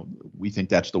 but, you know, we think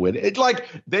that's the way. It's like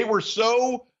they were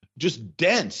so just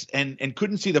dense and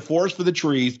couldn't see the forest for the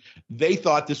trees. They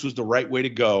thought this was the right way to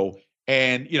go.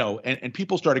 And, you know, and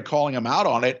people started calling them out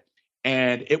on it.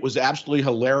 And it was absolutely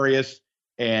hilarious.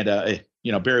 And,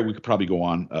 you know, Barry, we could probably go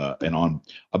on and on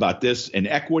about this and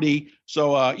equity.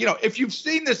 So, you know, if you've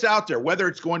seen this out there, whether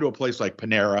it's going to a place like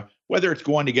Panera, whether it's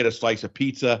going to get a slice of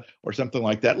pizza or something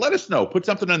like that, let us know. Put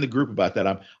something in the group about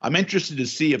that. I'm interested to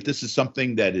see if this is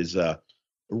something that is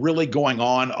really going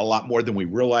on a lot more than we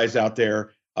realize out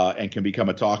there and can become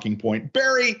a talking point.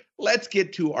 Barry, let's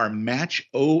get to our match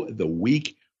of the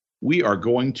week. We are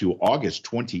going to August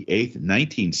 28th,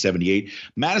 1978,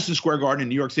 Madison Square Garden in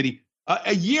New York City.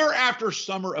 A year after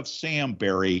Summer of Sam,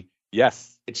 Barry.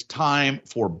 Yes. It's time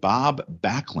for Bob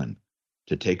Backlund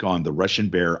to take on the Russian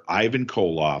Bear, Ivan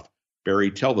Koloff. Barry,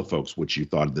 tell the folks what you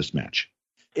thought of this match.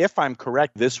 If I'm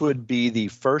correct, this would be the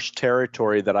first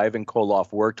territory that Ivan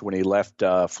Koloff worked when he left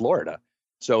Florida.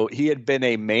 So he had been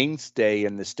a mainstay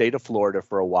in the state of Florida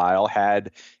for a while,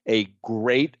 had a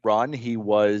great run. He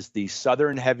was the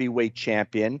Southern Heavyweight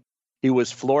Champion. He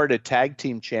was Florida Tag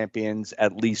Team Champions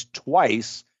at least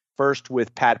twice. First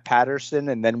with Pat Patterson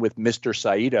and then with Mr.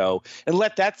 Saito. And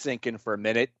let that sink in for a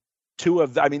minute.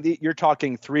 You're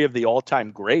talking three of the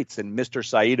all-time greats, and Mr.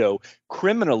 Saito,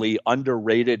 criminally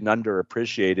underrated and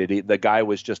underappreciated. The guy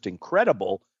was just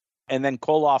incredible. And then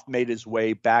Koloff made his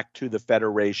way back to the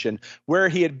Federation, where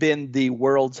he had been the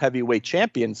world's heavyweight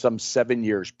champion some 7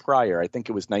 years prior. I think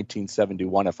it was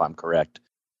 1971, if I'm correct.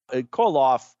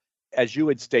 Koloff, as you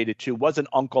had stated too, wasn't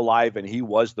Uncle Ivan. He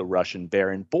was the Russian Bear.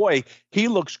 And boy, he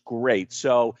looks great.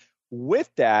 So with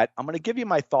that, I'm going to give you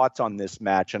my thoughts on this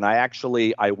match. And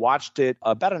I watched it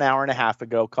about an hour and a half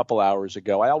ago, a couple hours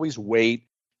ago. I always wait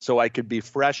so I could be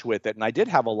fresh with it. And I did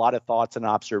have a lot of thoughts and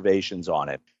observations on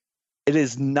it. It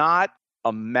is not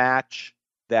a match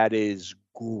that is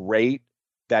great,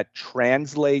 that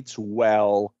translates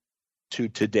well to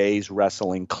today's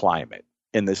wrestling climate,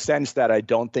 in the sense that I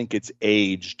don't think it's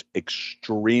aged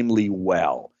extremely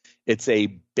well. It's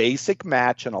a basic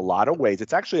match in a lot of ways.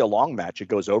 It's actually a long match. It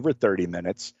goes over 30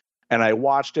 minutes. and I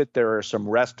watched it. There are some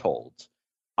rest holds.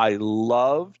 I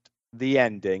loved the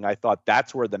ending. I thought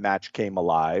that's where the match came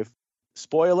alive.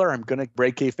 Spoiler, I'm going to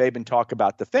break kayfabe and talk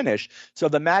about the finish. So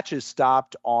the match is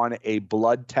stopped on a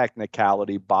blood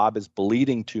technicality. Bob is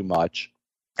bleeding too much.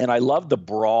 And I love the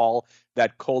brawl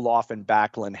that Koloff and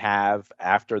Backlund have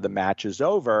after the match is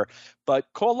over. But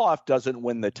Koloff doesn't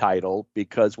win the title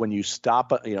because when you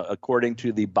stop, according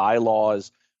to the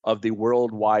bylaws of the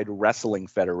Worldwide Wrestling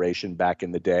Federation back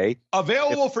in the day.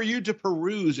 Available for you to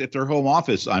peruse at their home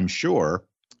office, I'm sure.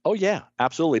 Oh, yeah,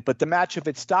 absolutely. But the match, if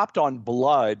it stopped on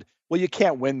blood, well, you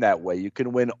can't win that way. You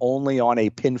can win only on a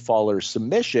pinfall or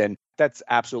submission. That's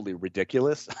absolutely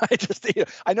ridiculous.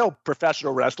 I know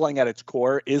professional wrestling at its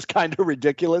core is kind of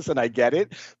ridiculous, and I get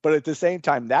it. But at the same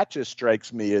time, that just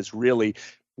strikes me as really.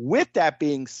 With that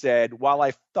being said, while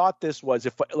I thought this was,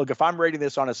 if I'm rating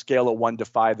this on a scale of 1 to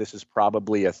 5, this is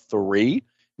probably a 3,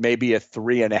 maybe a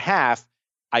 3.5.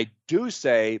 I do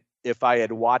say if I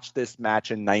had watched this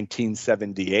match in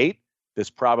 1978, this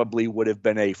probably would have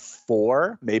been a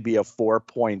 4, maybe a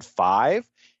 4.5.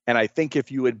 And I think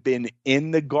if you had been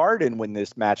in the Garden when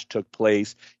this match took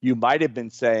place, you might have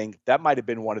been saying that might have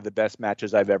been one of the best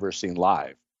matches I've ever seen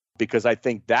live, because I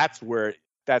think that's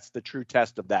the true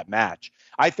test of that match.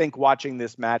 I think watching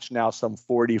this match now, some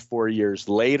 44 years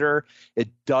later, it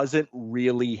doesn't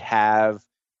really have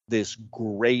this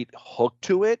great hook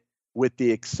to it, with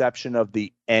the exception of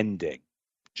the ending.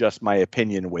 Just my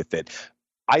opinion with it.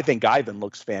 I think Ivan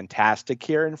looks fantastic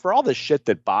here. And for all the shit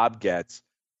that Bob gets,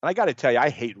 and I got to tell you, I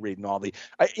hate reading all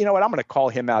you know what? I'm going to call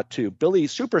him out too.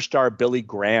 Superstar Billy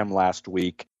Graham last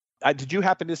week. Did you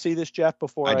happen to see this, Jeff,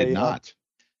 before? I did not.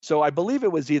 So I believe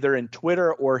it was either in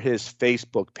Twitter or his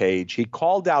Facebook page. He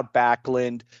called out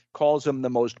Backlund, calls him the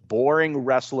most boring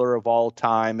wrestler of all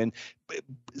time. And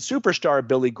Superstar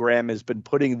Billy Graham has been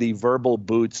putting the verbal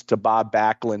boots to Bob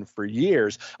Backlund for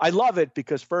years. I love it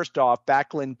because, first off,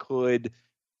 Backlund could,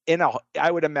 I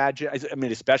would imagine, I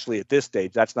mean, especially at this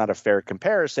stage, that's not a fair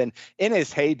comparison. In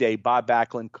his heyday, Bob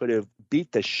Backlund could have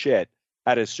beat the shit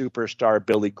out of Superstar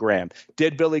Billy Graham.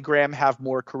 Did Billy Graham have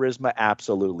more charisma?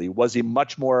 Absolutely. Was he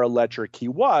much more electric? He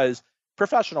was.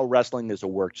 Professional wrestling is a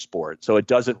work sport, so it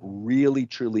doesn't really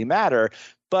truly matter.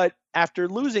 But after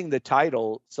losing the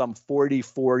title some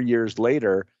 44 years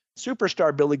later,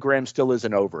 Superstar Billy Graham still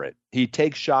isn't over it. He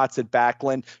takes shots at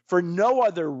Backlund for no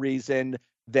other reason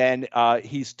than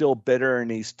he's still bitter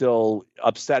and he's still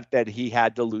upset that he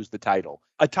had to lose the title.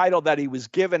 A title that he was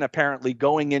given apparently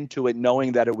going into it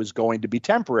knowing that it was going to be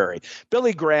temporary.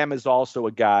 Billy Graham is also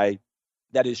a guy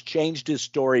that has changed his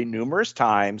story numerous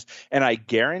times. And I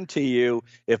guarantee you,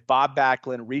 if Bob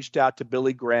Backlund reached out to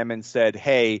Billy Graham and said,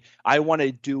 hey, I want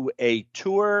to do a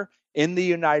tour in the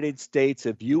United States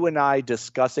of you and I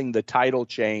discussing the title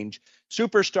change,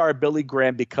 Superstar Billy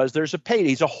Graham, because there's a payday,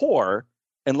 he's a whore.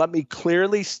 And let me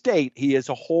clearly state he is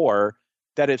a whore,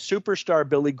 that if Superstar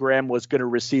Billy Graham was going to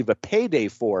receive a payday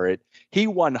for it, he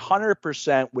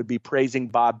 100% would be praising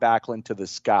Bob Backlund to the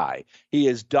sky. He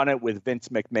has done it with Vince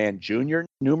McMahon Jr.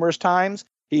 numerous times.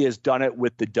 He has done it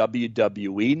with the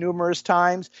WWE numerous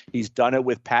times. He's done it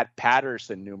with Pat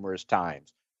Patterson numerous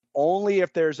times. Only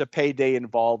if there's a payday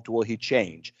involved will he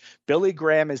change. Billy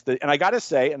Graham is and I got to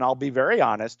say, and I'll be very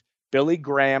honest, Billy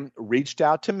Graham reached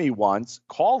out to me once,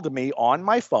 called me on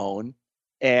my phone,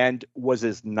 and was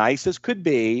as nice as could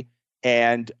be.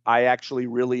 And I actually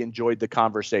really enjoyed the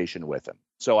conversation with him.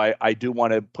 So I do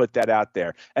want to put that out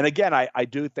there. And again, I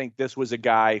do think this was a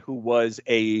guy who was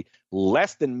a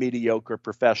less than mediocre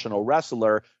professional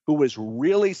wrestler who was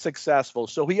really successful.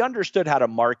 So he understood how to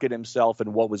market himself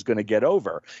and what was going to get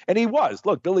over. And he was.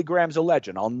 Look, Billy Graham's a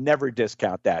legend. I'll never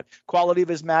discount that. Quality of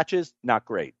his matches, not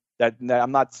great. That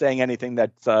I'm not saying anything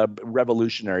that's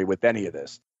revolutionary with any of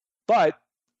this. But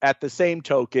at the same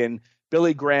token,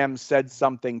 Billy Graham said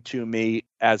something to me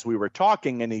as we were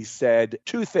talking, and he said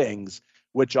two things,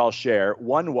 which I'll share.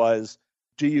 One was,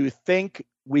 do you think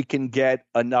we can get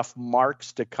enough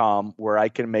marks to come where I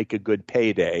can make a good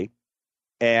payday?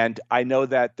 And I know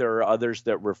that there are others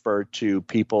that refer to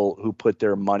people who put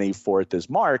their money forth as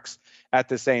marks. At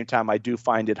the same time, I do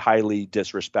find it highly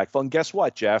disrespectful. And guess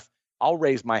what, Jeff? I'll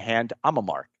raise my hand. I'm a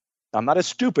mark. I'm not a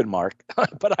stupid mark,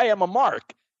 but I am a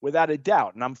mark without a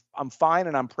doubt. And I'm fine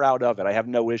and I'm proud of it. I have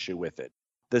no issue with it.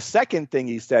 The second thing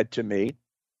he said to me,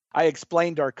 I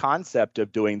explained our concept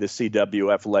of doing the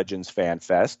CWF Legends Fan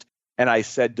Fest. And I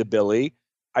said to Billy,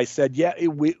 I said, yeah,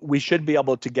 we should be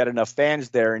able to get enough fans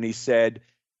there. And he said,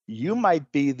 you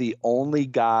might be the only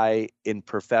guy in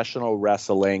professional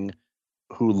wrestling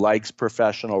who likes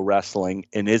professional wrestling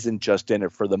and isn't just in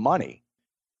it for the money.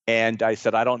 And I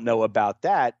said, I don't know about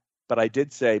that, but I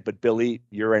did say, but Billy,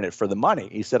 you're in it for the money.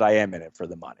 He said, I am in it for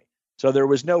the money. So there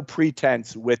was no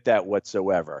pretense with that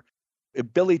whatsoever.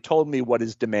 Billy told me what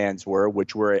his demands were,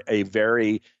 which were a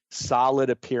very solid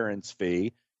appearance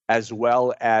fee, as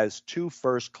well as 2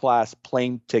 first-class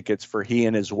plane tickets for he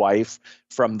and his wife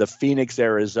from the Phoenix,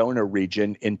 Arizona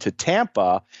region into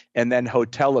Tampa, and then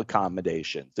hotel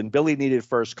accommodations. And Billy needed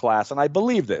first class, and I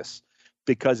believe this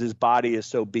because his body is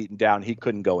so beaten down, he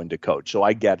couldn't go into coach. So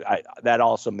that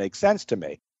also makes sense to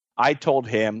me. I told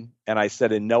him, and I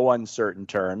said in no uncertain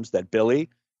terms, that Billy,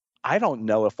 I don't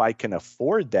know if I can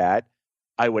afford that.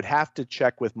 I would have to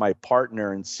check with my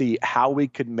partner and see how we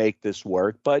could make this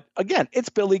work. But again, it's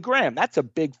Billy Graham. That's a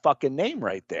big fucking name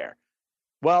right there.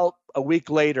 Well, a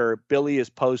week later, Billy is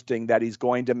posting that he's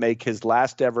going to make his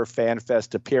last ever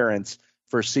FanFest appearance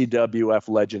for CWF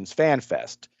Legends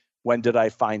FanFest. When did I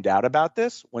find out about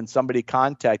this? When somebody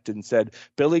contacted and said,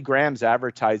 Billy Graham's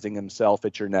advertising himself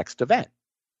at your next event.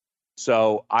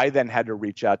 So I then had to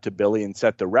reach out to Billy and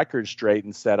set the record straight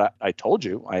and said, I told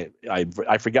you,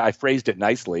 I forget, I phrased it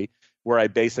nicely, where I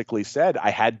basically said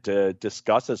I had to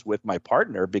discuss this with my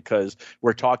partner because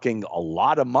we're talking a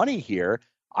lot of money here.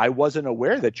 I wasn't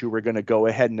aware that you were going to go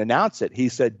ahead and announce it. He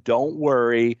said, don't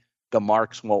worry, the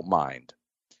marks won't mind.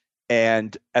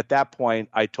 And at that point,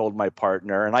 I told my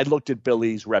partner, and I looked at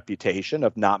Billy's reputation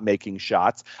of not making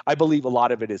shots. I believe a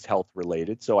lot of it is health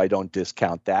related, so I don't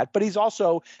discount that. But he's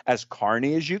also as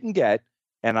carny as you can get.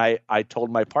 And I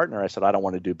told my partner, I said, I don't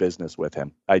want to do business with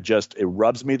him. It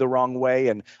rubs me the wrong way,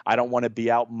 and I don't want to be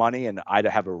out money, and I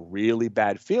have a really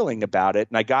bad feeling about it.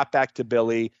 And I got back to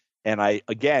Billy, and I,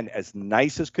 again, as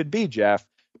nice as could be, Jeff,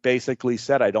 basically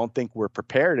said, I don't think we're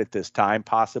prepared at this time,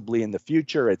 possibly in the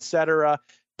future, et cetera.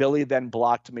 Billy then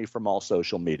blocked me from all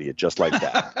social media, just like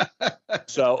that.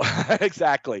 So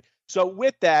exactly. So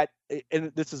with that,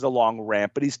 and this is a long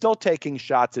rant, but he's still taking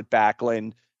shots at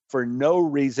Backlund for no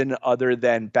reason other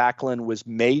than Backlund was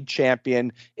made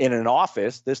champion in an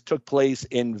office. This took place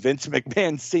in Vince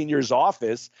McMahon Sr.'s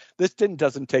office. This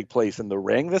doesn't take place in the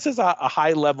ring. This is a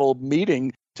high-level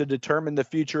meeting to determine the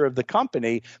future of the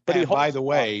company. But by the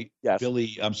way, yes.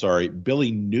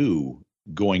 Billy knew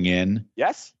going in.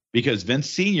 Yes. Because Vince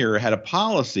Sr. had a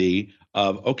policy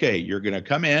of, okay, you're going to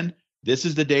come in. This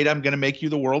is the date I'm going to make you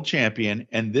the world champion.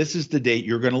 And this is the date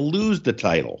you're going to lose the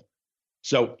title.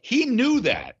 So he knew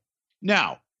that.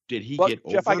 Now, did he get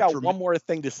over? Jeff, I got one more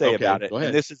thing to say about it.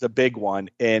 And this is a big one.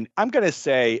 And I'm going to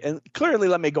say, and clearly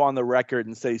let me go on the record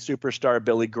and say, superstar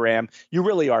Billy Graham, you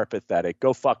really are pathetic.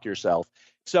 Go fuck yourself.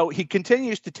 So he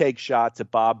continues to take shots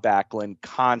at Bob Backlund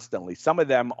constantly. Some of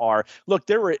them are, look,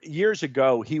 there were years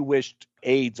ago, he wished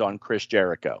AIDS on Chris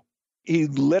Jericho. He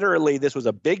literally, this was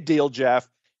a big deal, Jeff.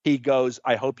 He goes,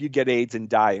 I hope you get AIDS and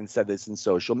die, and said this in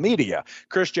social media.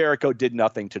 Chris Jericho did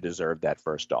nothing to deserve that,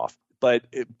 first off. But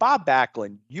Bob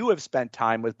Backlund, you have spent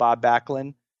time with Bob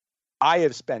Backlund. I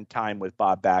have spent time with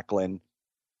Bob Backlund.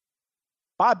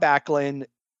 Bob Backlund,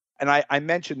 and I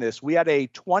mentioned this, we had a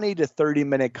 20 to 30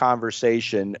 minute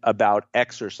conversation about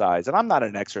exercise. And I'm not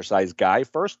an exercise guy.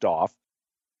 First off,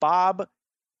 Bob,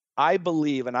 I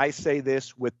believe, and I say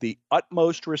this with the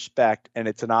utmost respect, and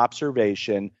it's an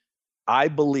observation, I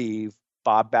believe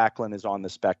Bob Backlund is on the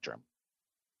spectrum.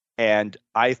 And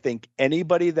I think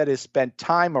anybody that has spent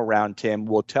time around him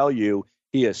will tell you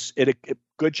he is, a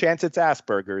good chance it's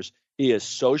Asperger's. He is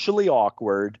socially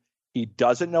awkward. He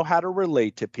doesn't know how to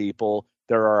relate to people.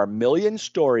 There are a million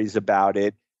stories about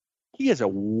it. He is a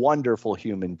wonderful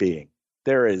human being.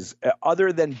 There is,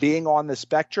 other than being on the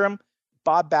spectrum,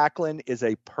 Bob Backlund is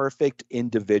a perfect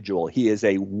individual. He is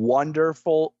a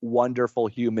wonderful, wonderful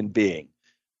human being.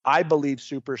 I believe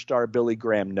superstar Billy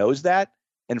Graham knows that.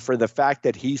 And for the fact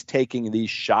that he's taking these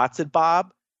shots at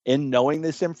Bob in knowing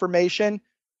this information,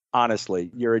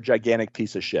 honestly, you're a gigantic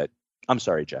piece of shit. I'm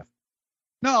sorry, Jeff.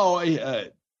 No,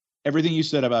 everything you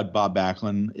said about Bob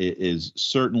Backlund is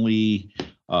certainly,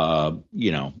 a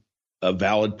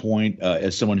valid point.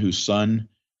 As someone whose son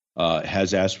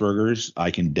has Asperger's,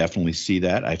 I can definitely see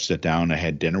that. I've sat down, I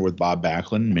had dinner with Bob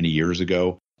Backlund many years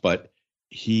ago, but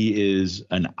he is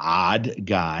an odd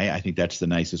guy. I think that's the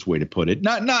nicest way to put it.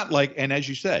 Not like, and as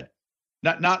you said,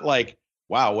 not like,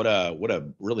 wow, what a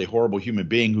really horrible human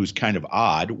being who's kind of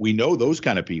odd. We know those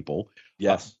kind of people.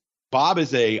 Yes. Bob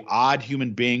is a odd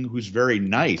human being who's very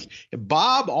nice.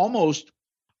 Bob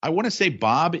I want to say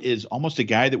Bob is almost a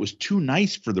guy that was too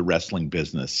nice for the wrestling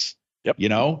business. Yep.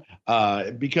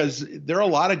 Because there are a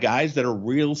lot of guys that are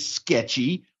real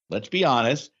sketchy. Let's be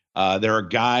honest. There are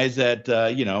guys that,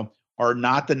 are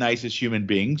not the nicest human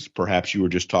beings. Perhaps you were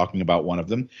just talking about one of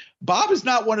them. Bob is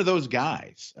not one of those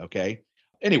guys. Okay.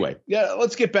 anyway, yeah,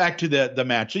 let's get back to the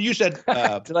match. So you said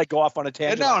did I go off on a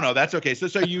tangent? No, that's okay.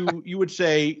 So you would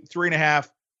say 3.5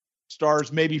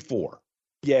 stars, maybe 4.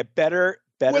 Yeah, better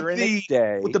in its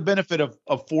day. With the benefit of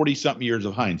 40-something years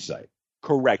of hindsight.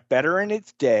 Correct. Better in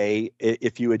its day.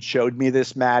 If you had showed me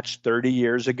this match 30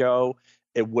 years ago,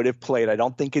 it would have played. I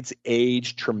don't think it's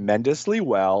aged tremendously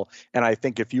well. And I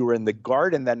think if you were in the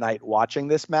Garden that night watching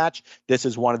this match, this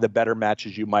is one of the better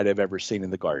matches you might have ever seen in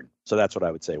the Garden. So that's what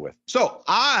I would say with. So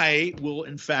I will,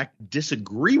 in fact,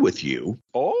 disagree with you.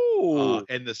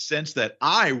 In the sense that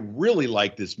I really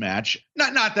like this match.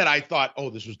 Not that I thought,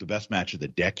 this was the best match of the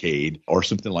decade or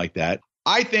something like that.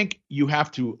 I think you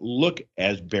have to look,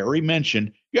 as Barry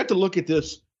mentioned, you have to look at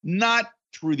this not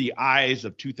through the eyes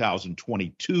of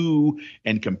 2022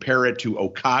 and compare it to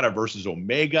Okada versus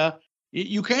Omega.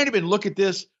 You can't even look at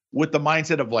this with the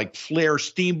mindset of like Flair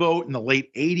Steamboat in the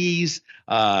late 80s,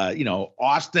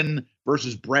 Austin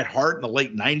versus Bret Hart in the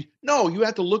late 90s. No, you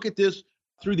have to look at this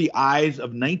through the eyes of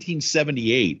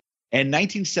 1978. And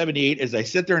 1978, as I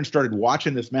sat there and started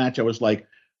watching this match, I was like,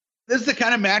 this is the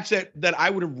kind of match that I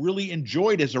would have really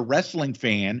enjoyed as a wrestling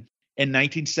fan in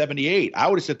 1978. I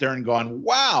would have sat there and gone,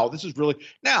 wow, this is really.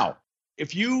 Now,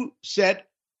 if you set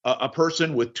a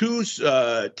person with 2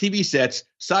 TV sets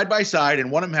side by side,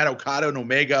 and one of them had Okada and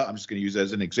Omega, I'm just going to use that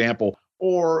as an example,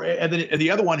 and then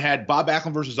the other one had Bob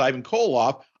Backlund versus Ivan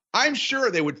Koloff, I'm sure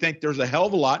they would think there's a hell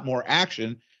of a lot more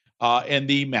action in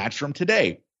the match from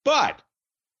today. But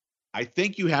I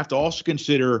think you have to also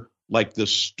consider like the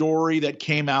story that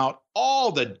came out,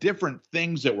 all the different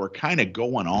things that were kind of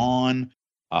going on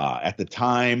at the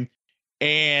time.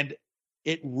 And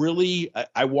it really,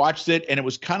 I watched it and it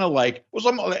was kind of like,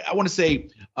 I want to say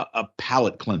a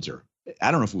palate cleanser.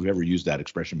 I don't know if we've ever used that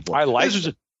expression before. I like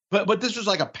it. But this was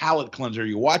like a palate cleanser.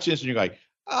 You watch this and you're like,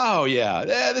 oh yeah,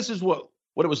 this is what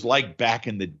it was like back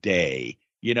in the day,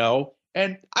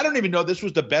 And I don't even know this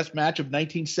was the best match of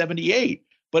 1978,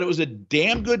 but it was a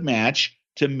damn good match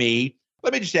to me.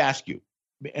 Let me just ask you,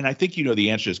 and I think you know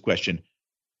the answer to this question.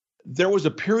 There was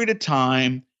a period of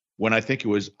time when I think it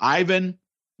was Ivan,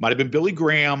 might have been Billy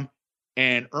Graham,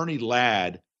 and Ernie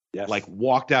Ladd, like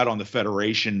walked out on the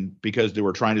Federation because they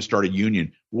were trying to start a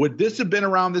union. Would this have been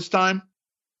around this time?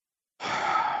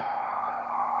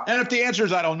 And if the answer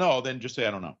is I don't know, then just say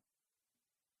I don't know.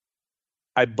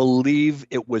 I believe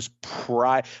it was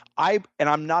and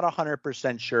I'm not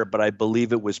 100% sure, but I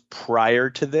believe it was prior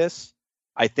to this.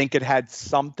 I think it had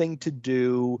something to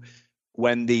do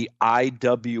when the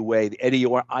IWA, Eddie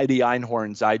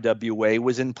Einhorn's IWA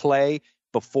was in play,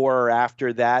 before or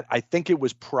after that. I think it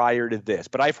was prior to this,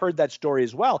 but I've heard that story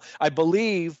as well. I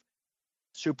believe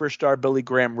superstar Billy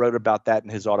Graham wrote about that in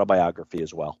his autobiography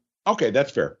as well. Okay,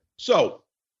 that's fair. So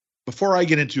before I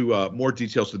get into more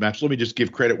details of the match, let me just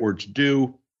give credit where it's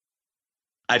due.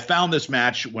 I found this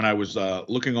match when I was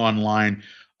looking online.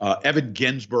 Evan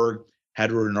Ginsberg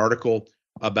had written an article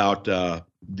about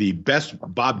the best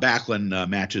Bob Backlund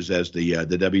matches as the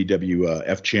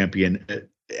WWF champion.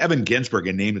 Evan Ginsberg,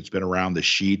 a name that's been around the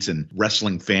sheets and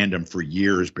wrestling fandom for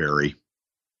years, Barry.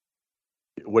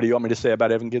 What do you want me to say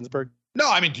about Evan Ginsberg? No,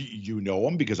 I mean, do you know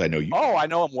him? Because I know you. Oh, I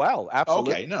know him well.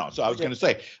 Absolutely. Okay, no. So I was going to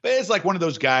say, it's like one of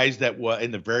those guys that was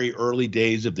in the very early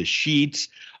days of the sheets,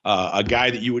 a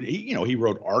guy that he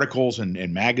wrote articles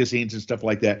and magazines and stuff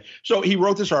like that. So he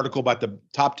wrote this article about the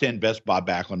top 10 best Bob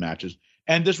Backlund matches.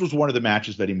 And this was one of the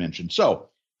matches that he mentioned. So,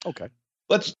 okay,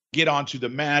 let's get on to the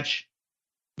match.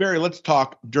 Barry, let's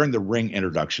talk during the ring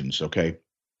introductions, okay?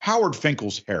 Howard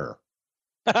Finkel's hair.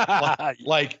 He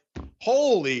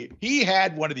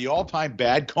had one of the all-time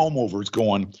bad comb-overs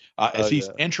going as he's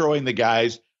introing the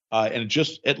guys, and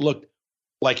it looked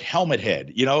like helmet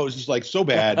head. It was just like so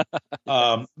bad.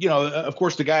 Of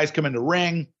course, the guys come in the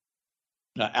ring.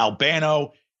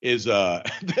 Albano is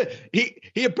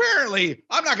he apparently,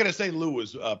 I'm not going to say Lou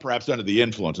was perhaps under the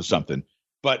influence of something,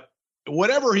 but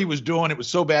whatever he was doing, it was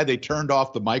so bad they turned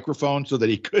off the microphone so that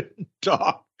he couldn't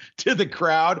talk to the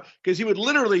crowd, because he would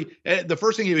literally, the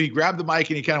first thing he grabbed the mic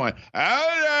and he kind of went,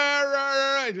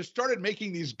 he just started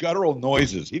making these guttural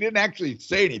noises. He didn't actually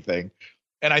say anything.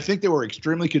 And I think they were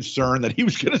extremely concerned that he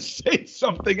was going to say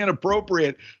something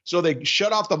inappropriate. So they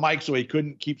shut off the mic so he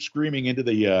couldn't keep screaming into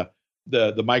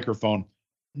the microphone.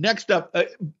 Next up,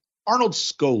 Arnold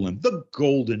Skaaland, the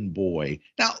Golden Boy.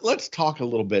 Now, let's talk a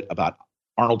little bit about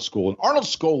Arnold Skaaland. Arnold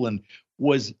Skaaland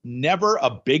was never a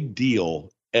big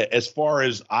deal as far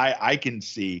as I can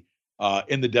see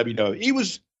in the WWE. He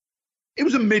was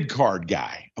a mid-card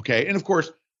guy, okay? And, of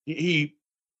course, he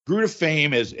grew to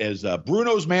fame as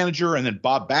Bruno's manager and then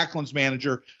Bob Backlund's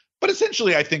manager. But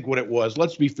essentially, I think what it was,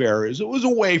 let's be fair, is it was a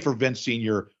way for Vince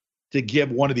Sr. to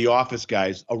give one of the Office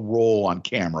guys a role on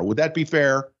camera. Would that be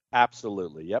fair?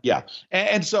 Absolutely. Yep. Yeah.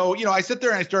 And so, I sit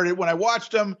there and when I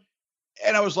watched him,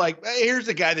 and I was like, hey, here's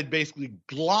a guy that basically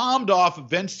glommed off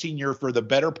Vince Sr. for the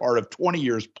better part of 20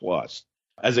 years plus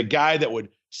as a guy that would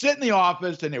sit in the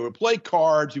office and they would play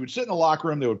cards. He would sit in the locker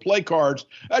room. They would play cards.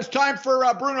 It's time for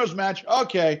Bruno's match.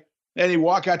 Okay. And he'd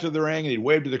walk out to the ring and he'd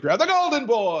wave to the crowd, the Golden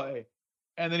Boy.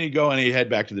 And then he'd go and he'd head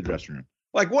back to the dressing room.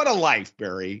 Like, what a life,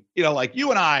 Barry. Like you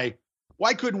and I,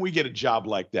 why couldn't we get a job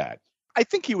like that? I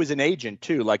think he was an agent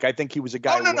too. Like, I think he was a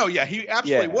guy. Oh, no. Yeah, he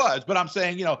absolutely was. But I'm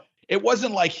saying, it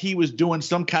wasn't like he was doing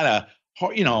some kind of,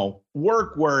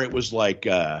 work where it was like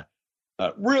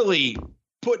really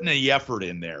putting the effort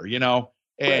in there,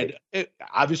 And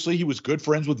obviously he was good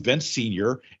friends with Vince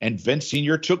Sr. and Vince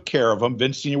Sr. took care of him.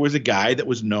 Vince Sr. was a guy that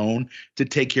was known to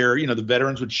take care. The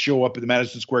veterans would show up at the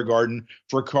Madison Square Garden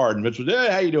for a card, and Vince would,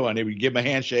 hey, how you doing? They would give him a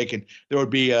handshake, and there would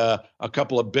be a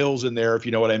couple of bills in there, if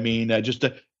you know what I mean. Just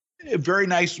a very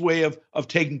nice way of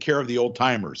taking care of the old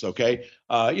timers. Okay.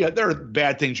 There are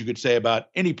bad things you could say about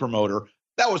any promoter.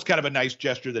 That was kind of a nice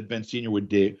gesture that Vince Sr. would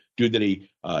do that he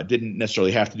didn't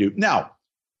necessarily have to do. Now,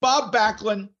 Bob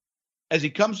Backlund, as he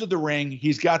comes to the ring,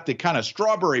 he's got the kind of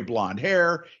strawberry blonde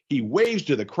hair. He waves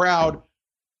to the crowd.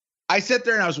 I sat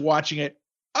there and I was watching it.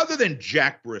 Other than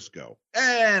Jack Briscoe,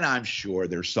 and I'm sure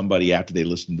there's somebody after they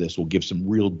listen to this will give some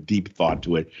real deep thought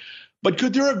to it. But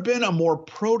could there have been a more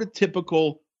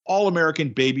prototypical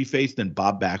All-American babyface than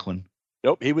Bob Backlund?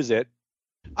 Nope, he was it.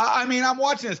 I mean, I'm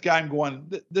watching this guy. I'm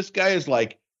going, this guy is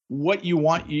like what you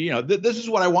want. This is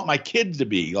what I want my kids to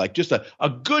be, like just a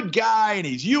good guy, and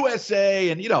he's USA,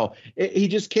 and he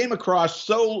just came across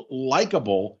so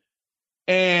likable,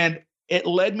 and it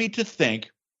led me to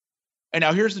think. And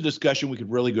now here's the discussion we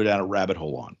could really go down a rabbit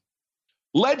hole on.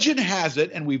 Legend has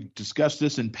it, and we've discussed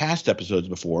this in past episodes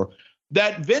before,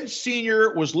 that Vince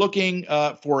Sr. was looking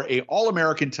for a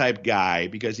All-American type guy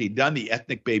because he'd done the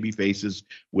ethnic baby faces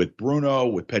with Bruno,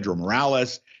 with Pedro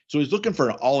Morales. So he's looking for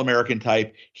an All-American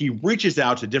type. He reaches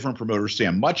out to different promoters,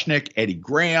 Sam Muchnick, Eddie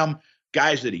Graham,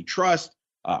 guys that he trusts.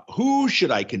 Who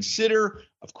should I consider?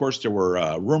 Of course, there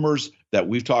were rumors that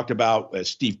we've talked about.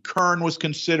 Steve Kern was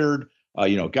considered,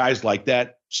 guys like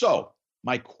that. So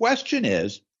my question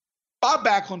is, Bob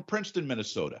Backlund, Princeton,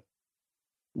 Minnesota.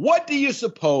 What do you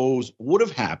suppose would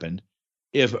have happened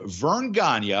if Verne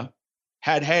Gagne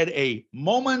had a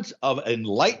moment of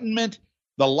enlightenment?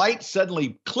 The light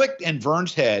suddenly clicked in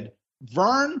Verne's head.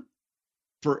 Verne,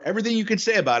 for everything you can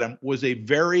say about him, was a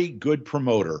very good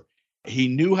promoter. He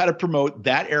knew how to promote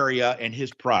that area and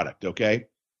his product, okay?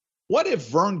 What if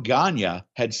Verne Gagne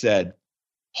had said,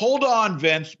 hold on,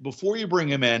 Vince, before you bring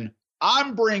him in,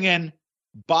 I'm bringing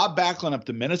Bob Backlund up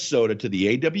to Minnesota to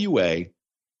the AWA.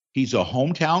 He's a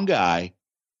hometown guy.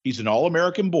 He's an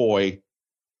All-American boy.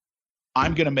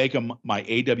 I'm going to make him my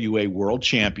AWA world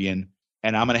champion,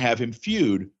 and I'm going to have him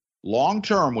feud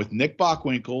long-term with Nick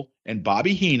Bockwinkel and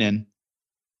Bobby Heenan,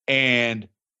 and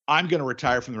I'm going to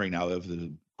retire from the ring. Now, of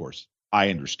course, I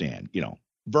understand.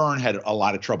 Verne had a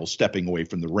lot of trouble stepping away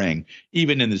from the ring,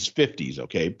 even in his 50s,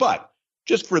 okay? But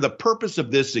just for the purpose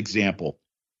of this example,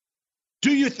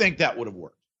 do you think that would have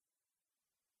worked?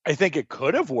 I think it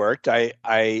could have worked.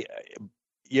 I'm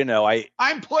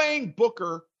playing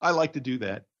Booker. I like to do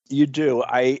that. You do.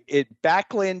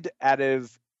 Backlund, out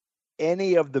of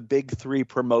any of the big three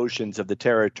promotions of the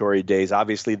territory days,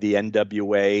 obviously the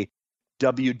NWA,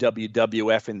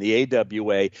 WWF, and the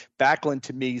AWA, Backlund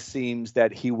to me seems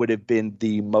that he would have been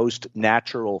the most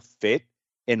natural fit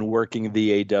in working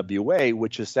the AWA,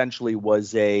 which essentially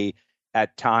was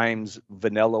at times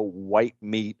vanilla white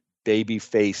meat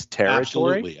babyface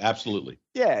territory. Absolutely.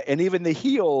 Yeah, and even the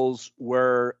heels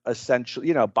were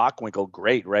essentially, Bockwinkel,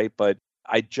 great, right? But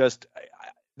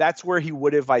that's where he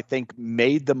would have, I think,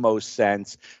 made the most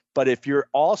sense. But if you're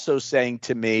also saying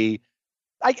to me,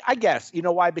 I guess, you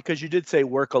know why? Because you did say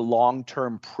work a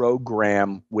long-term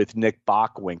program with Nick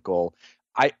Bockwinkel.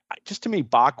 To me,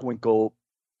 Bockwinkel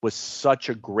was such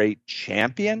a great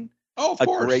champion. Oh, of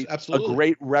course. Absolutely. A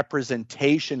great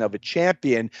representation of a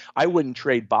champion. I wouldn't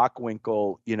trade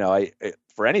Bockwinkel,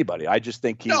 for anybody. I just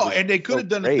think and they could have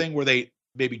done a thing where they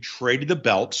maybe traded the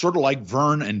belt, sort of like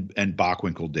Verne and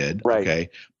Bockwinkel did. Right. Okay.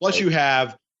 Plus you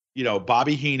have,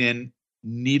 Bobby Heenan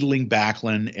needling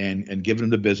Backlund and giving him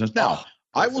the business. Now,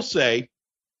 I will say,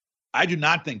 I do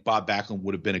not think Bob Backlund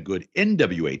would have been a good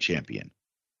NWA champion.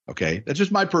 Okay, that's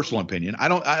just my personal opinion. I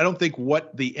don't think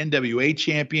what the NWA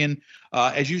champion,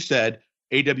 as you said,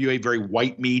 AWA very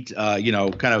white meat,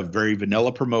 kind of very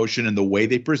vanilla promotion and the way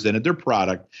they presented their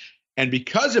product, and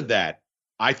because of that,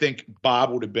 I think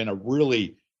Bob would have been a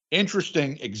really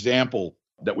interesting example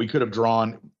that we could have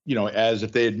drawn, as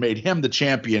if they had made him the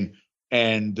champion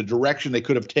and the direction they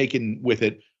could have taken with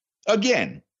it.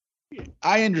 Again,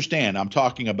 I understand. I'm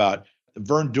talking about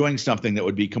Vern doing something that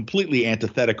would be completely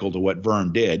antithetical to what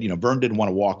Vern did. Vern didn't want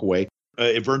to walk away.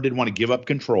 If Vern didn't want to give up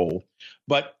control.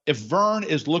 But if Vern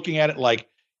is looking at it like,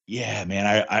 yeah,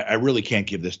 man, I really can't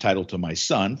give this title to my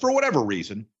son for whatever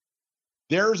reason,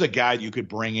 there's a guy you could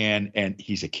bring in, and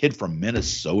he's a kid from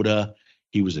Minnesota.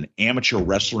 He was an amateur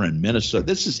wrestler in Minnesota.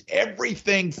 This is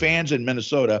everything fans in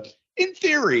Minnesota, in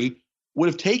theory, would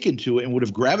have taken to and would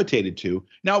have gravitated to.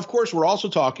 Now, of course, we're also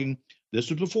talking, this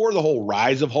was before the whole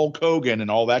rise of Hulk Hogan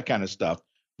and all that kind of stuff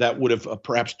that would have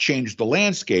perhaps changed the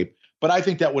landscape. But I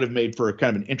think that would have made for a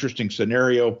kind of an interesting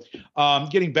scenario.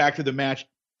 Getting back to the match,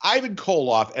 Ivan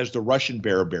Koloff as the Russian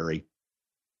Bearberry,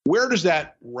 where does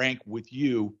that rank with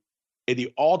you in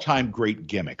the all-time great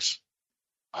gimmicks?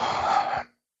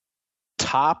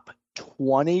 Top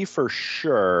 20 for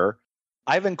sure.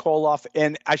 Ivan Koloff,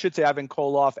 and I should say Ivan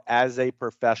Koloff as a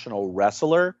professional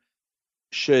wrestler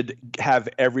should have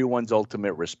everyone's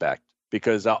ultimate respect,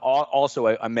 because also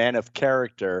a man of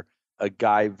character, a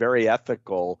guy very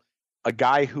ethical, a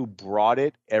guy who brought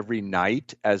it every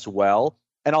night as well.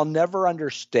 And I'll never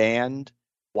understand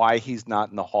why he's not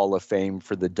in the Hall of Fame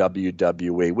for the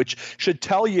WWE, which should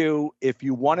tell you, if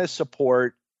you want to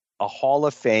support a Hall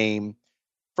of Fame,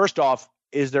 first off,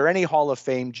 is there any Hall of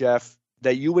Fame, Jeff,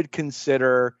 that you would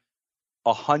consider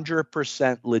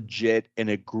 100% legit and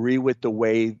agree with the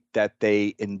way that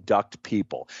they induct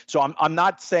people? So I'm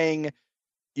not saying,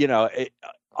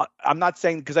 I'm not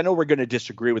saying, because I know we're going to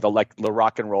disagree with the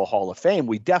Rock and Roll Hall of Fame.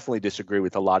 We definitely disagree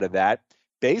with a lot of that.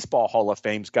 Baseball Hall of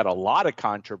Fame's got a lot of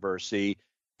controversy,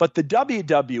 but the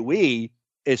WWE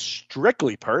is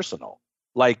strictly personal.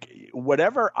 Like,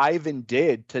 whatever Ivan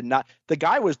did the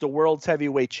guy was the world's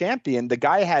heavyweight champion. The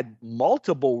guy had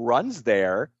multiple runs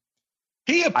there.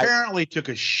 He apparently took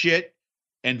a shit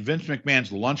in Vince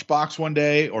McMahon's lunchbox one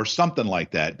day or something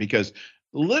like that, because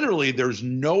literally there's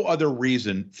no other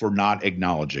reason for not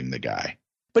acknowledging the guy.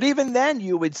 But even then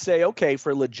you would say, okay,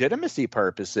 for legitimacy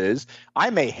purposes,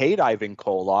 I may hate Ivan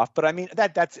Koloff, but I mean,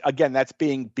 that's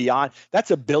being beyond,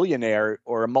 that's a billionaire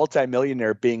or a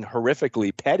multimillionaire being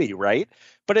horrifically petty, right?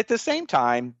 But at the same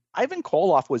time, Ivan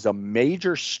Koloff was a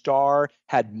major star,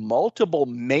 had multiple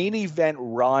main event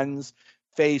runs,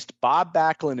 faced Bob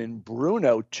Backlund and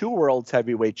Bruno, two world's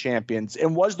heavyweight champions,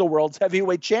 and was the world's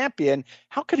heavyweight champion.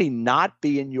 How could he not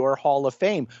be in your Hall of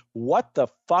Fame? What the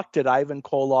fuck did Ivan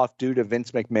Koloff do to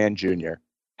Vince McMahon Jr.?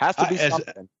 Has to be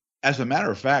something. As a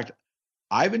matter of fact,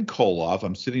 Ivan Koloff,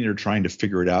 I'm sitting there trying to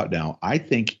figure it out now. I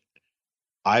think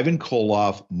Ivan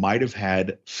Koloff might have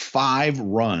had 5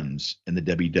 runs in the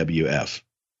WWF,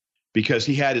 because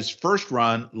he had his first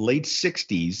run late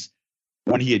 60s,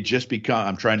 when he had just become,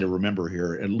 I'm trying to remember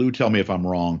here, and Lou, tell me if I'm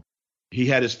wrong. He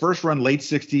had his first run late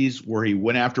 60s where he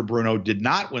went after Bruno, did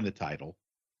not win the title,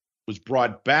 was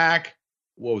brought back,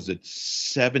 what was it,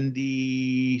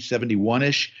 70,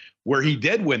 71-ish, where he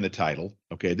did win the title.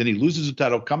 Okay, then he loses the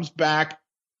title, comes back.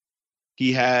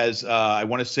 He has, I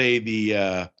want to say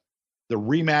the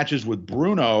rematches with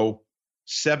Bruno,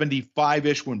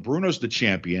 75-ish when Bruno's the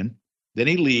champion. Then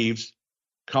he leaves,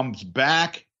 comes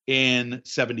back in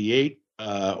 78.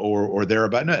 Or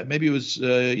thereabout. No, maybe it was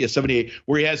 78,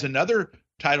 where he has another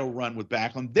title run with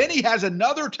Backlund. Then he has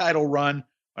another title run.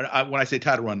 When I say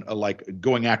title run, like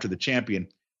going after the champion,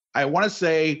 I want to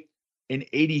say in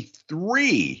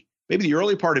 83, maybe the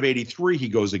early part of 83, he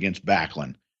goes against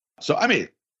Backlund. So, I mean,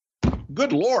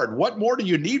 good Lord, what more do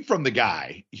you need from the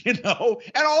guy? And all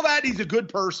that, he's a good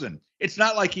person. It's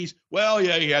not like he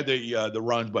had the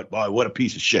runs, but boy, what a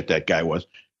piece of shit that guy was.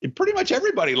 And pretty much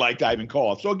everybody liked Ivan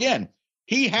Koloff. So again,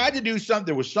 he had to do something.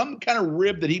 There was some kind of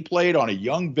rib that he played on a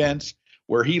young Vince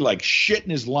where he like shit in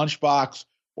his lunchbox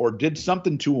or did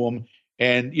something to him.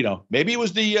 And, maybe it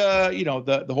was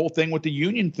the whole thing with the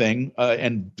union thing.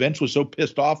 And Vince was so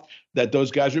pissed off that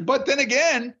those guys were, but then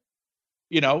again,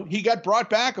 he got brought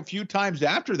back a few times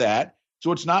after that.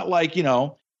 So it's not like,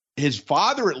 his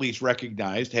father at least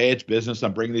recognized, hey, it's business.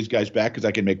 I'm bringing these guys back because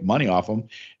I can make money off them.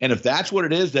 And if that's what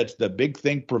it is, that's the big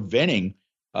thing preventing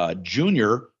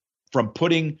Junior from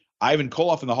putting Ivan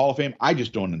Koloff in the Hall of Fame. I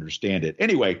just don't understand it.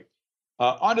 Anyway,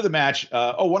 on to the match.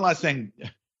 One last thing.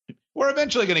 We're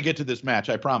eventually going to get to this match,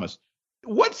 I promise.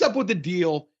 What's up with the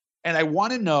deal? And I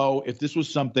want to know if this was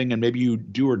something, and maybe you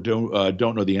do or don't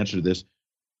know the answer to this.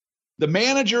 The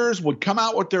managers would come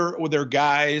out with their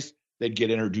guys. They'd get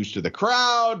introduced to the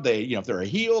crowd. They, if they're a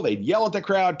heel, they'd yell at the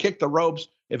crowd, kick the ropes.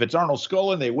 If it's Arnold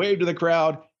Skolin, they wave to the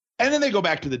crowd, and then they go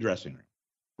back to the dressing room.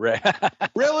 Right.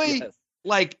 Really?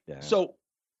 Yes. So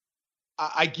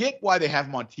I get why they have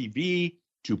them on TV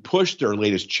to push their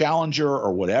latest challenger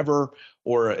or whatever,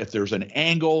 or if there's an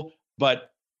angle.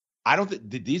 But I don't think,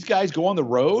 did these guys go on the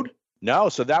road? No.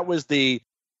 So that was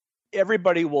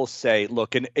everybody will say,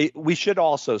 look, and we should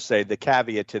also say the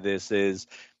caveat to this is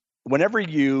whenever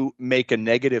you make a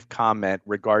negative comment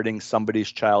regarding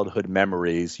somebody's childhood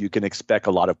memories, you can expect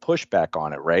a lot of pushback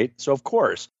on it, right? So, of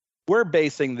course, we're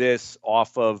basing this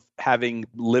off of having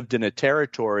lived in a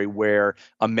territory where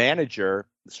a manager,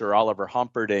 Sir Oliver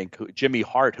Humperdinck, Jimmy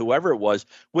Hart, whoever it was,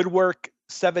 would work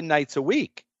 7 nights a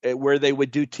week where they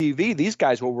would do TV. These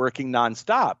guys were working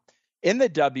nonstop. In the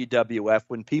WWF,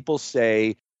 when people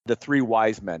say the 3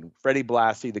 wise men, Freddie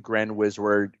Blassie, the Grand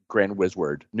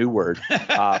Wizard, new word.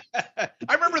 I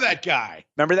remember that guy.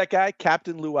 Remember that guy?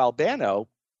 Captain Lou Albano.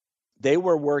 They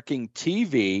were working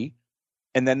TV,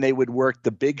 and then they would work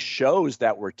the big shows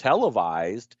that were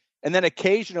televised. And then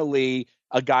occasionally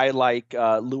a guy like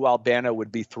Lou Albano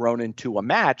would be thrown into a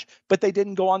match, but they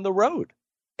didn't go on the road.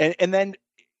 And then,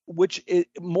 which is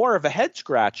more of a head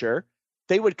scratcher,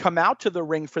 they would come out to the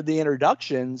ring for the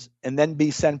introductions and then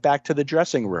be sent back to the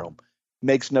dressing room.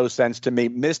 Makes no sense to me.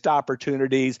 Missed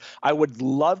opportunities. I would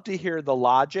love to hear the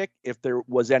logic, if there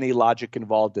was any logic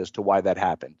involved, as to why that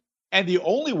happened. And the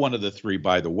only one of the 3,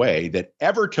 by the way, that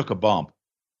ever took a bump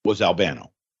was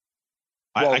Albano.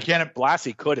 Well, I can't.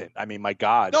 Blassie couldn't. I mean, my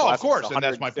God. No, Blassie's of course, and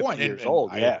that's my point. Years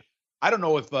old. Yeah. I don't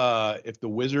know if the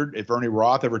Wizard, if Ernie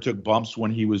Roth ever took bumps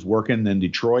when he was working in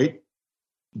Detroit,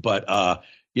 but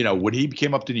when he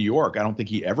came up to New York, I don't think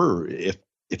he ever.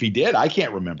 If he did, I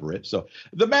can't remember it. So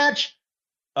the match,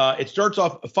 it starts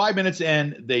off 5 minutes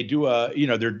in. They do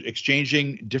they're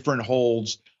exchanging different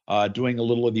holds, doing a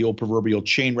little of the old proverbial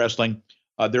chain wrestling.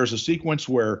 There's a sequence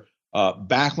where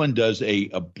Backlund does a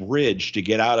bridge to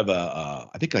get out of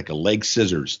I think like a leg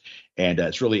scissors. And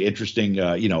it's really interesting,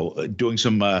 doing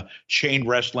some chain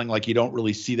wrestling like you don't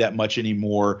really see that much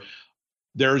anymore.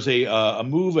 There's a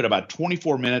move at about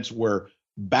 24 minutes where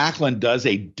Backlund does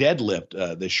a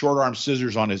deadlift, the short arm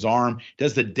scissors on his arm,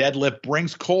 does the deadlift,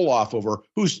 brings Koloff over,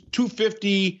 who's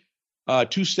 250,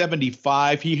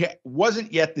 275. He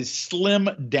wasn't yet the slim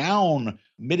down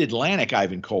mid-Atlantic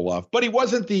Ivan Koloff, but he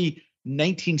wasn't the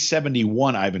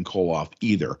 1971 Ivan Koloff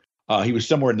either. He was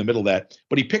somewhere in the middle of that,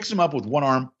 but he picks him up with one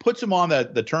arm, puts him on the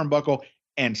turnbuckle,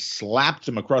 and slaps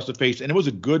him across the face. And it was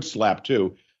a good slap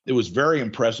too. It was very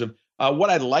impressive. What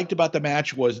I liked about the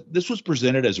match was this was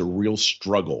presented as a real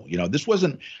struggle. This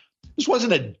wasn't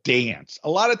a dance. A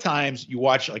lot of times you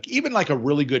watch even a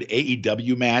really good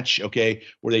AEW match, okay,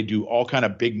 where they do all kind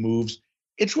of big moves.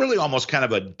 It's really almost kind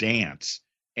of a dance.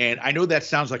 And I know that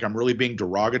sounds like I'm really being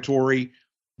derogatory,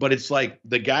 but it's like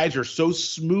the guys are so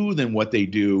smooth in what they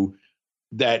do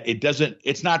that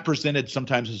it's not presented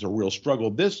sometimes as a real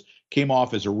struggle. This came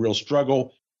off as a real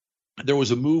struggle. There was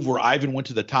a move where Ivan went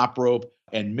to the top rope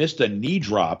and missed a knee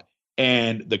drop,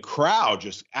 and the crowd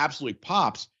just absolutely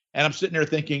pops. And I'm sitting there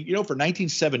thinking, for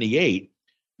 1978,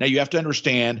 now you have to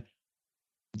understand,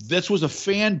 this was a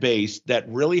fan base that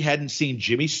really hadn't seen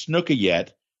Jimmy Snuka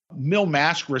yet. Mil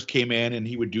Mascaras came in and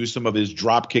he would do some of his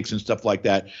drop kicks and stuff like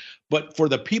that. But for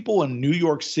the people in New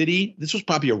York City, this was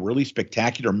probably a really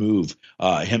spectacular move.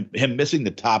 Him missing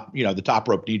the top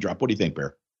rope knee drop. What do you think,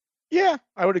 Bear? Yeah,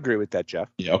 I would agree with that, Jeff.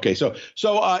 Yeah. Okay. So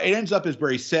it ends up, as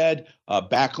Barry said,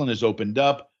 Backlund is opened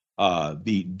up.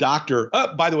 The doctor,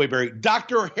 by the way, Barry,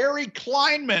 Dr. Harry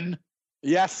Kleinman.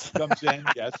 Yes. Comes in.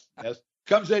 Yes.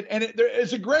 Comes in. And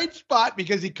it's a great spot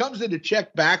because he comes in to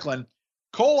check Backlund.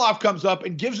 Koloff comes up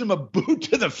and gives him a boot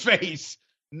to the face,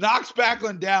 knocks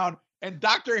Backlund down. And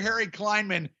Dr. Harry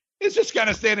Kleinman is just kind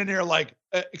of standing there like,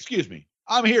 excuse me,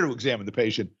 I'm here to examine the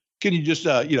patient. Can you just,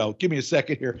 give me a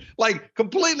second here? Like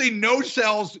completely no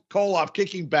sells Koloff,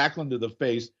 kicking Backlund to the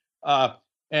face.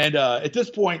 And at this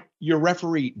point, your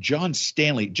referee, John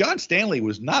Stanley. John Stanley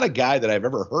was not a guy that I've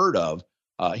ever heard of.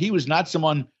 He was not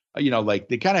someone, like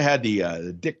they kind of had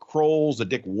the Dick Krolls, the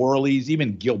Dick Worleys,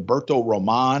 even Gilberto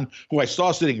Roman, who I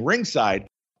saw sitting ringside.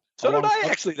 So did I,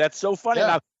 actually. That's so funny. Yeah.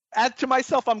 Now, to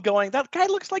myself, I'm going, that guy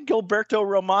looks like Gilberto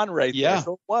Roman right there.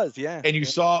 So it was, yeah. And you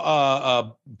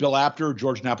saw Bill Apter,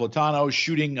 George Napolitano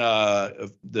shooting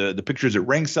the pictures at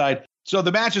ringside. So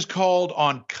the match is called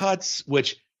on cuts,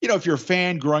 which, if you're a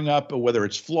fan growing up, whether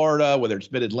it's Florida, whether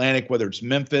it's Mid-Atlantic, whether it's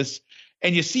Memphis,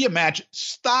 and you see a match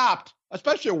stopped,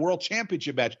 especially a world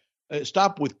championship match,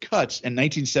 stopped with cuts in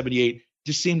 1978,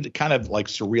 just seemed kind of like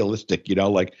surrealistic,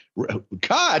 like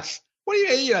cuts? What do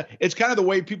you, it's kind of the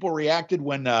way people reacted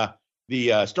when the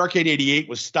Starrcade 88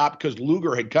 was stopped because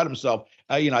Luger had cut himself.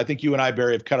 I think you and I,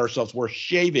 Barry, have cut ourselves worse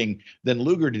shaving than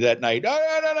Luger did that night. No.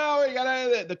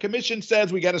 The commission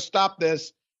says we got to stop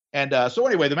this. And so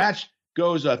anyway, the match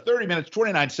goes 30 minutes,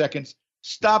 29 seconds,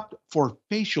 stopped for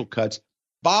facial cuts.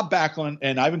 Bob Backlund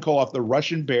and Ivan Koloff, the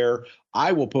Russian Bear.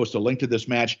 I will post a link to this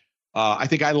match. I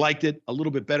think I liked it a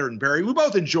little bit better than Barry. We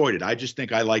both enjoyed it. I just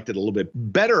think I liked it a little bit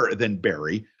better than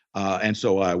Barry. And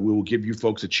so we will give you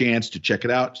folks a chance to check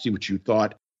it out, see what you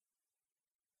thought.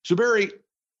 So, Barry,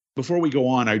 before we go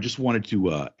on, I just wanted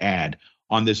to add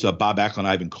on this Bob Backlund,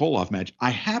 Ivan Koloff match. I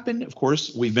happen, of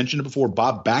course, we mentioned it before,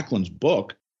 Bob Backlund's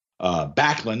book,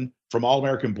 Backlund, From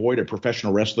All-American Boy to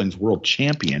Professional Wrestling's World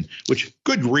Champion, which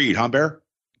good read, huh, Bear?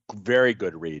 Very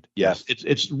good read. Yes.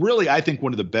 It's really, I think,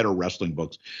 one of the better wrestling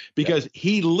books because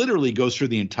he literally goes through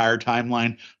the entire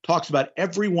timeline, talks about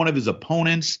every one of his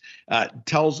opponents,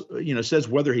 says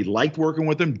whether he liked working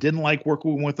with them, didn't like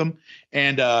working with them,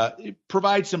 and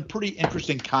provides some pretty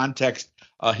interesting context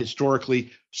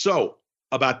historically. So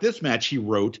about this match, he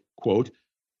wrote, quote,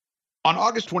 on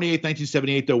August 28,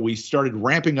 1978, though, we started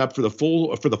ramping up for the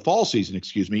fall season,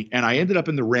 and I ended up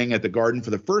in the ring at the Garden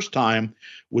for the first time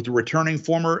with the returning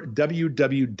former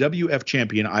WWF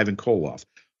champion Ivan Koloff.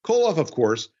 Koloff, of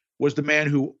course, was the man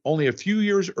who only a few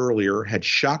years earlier had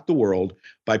shocked the world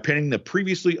by pinning the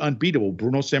previously unbeatable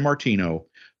Bruno Sammartino,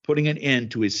 putting an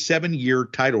end to his 7-year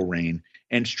title reign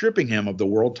and stripping him of the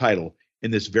world title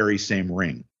in this very same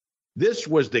ring. This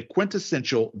was the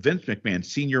quintessential Vince McMahon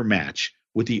Sr. match,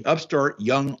 with the upstart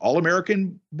young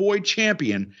All-American boy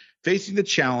champion facing the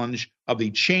challenge of the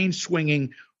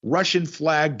chain-swinging, Russian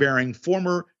flag-bearing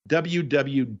former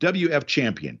WWF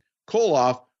champion.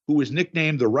 Koloff, who was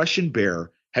nicknamed the Russian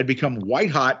Bear, had become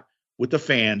white-hot with the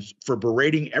fans for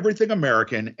berating everything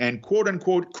American and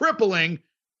quote-unquote crippling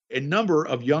a number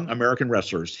of young American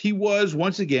wrestlers. He was,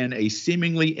 once again, a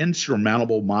seemingly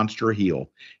insurmountable monster heel.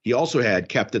 He also had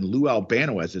Captain Lou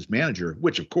Albano as his manager,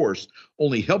 which, of course,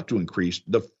 only helped to increase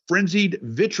the frenzied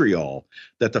vitriol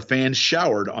that the fans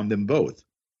showered on them both.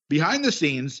 Behind the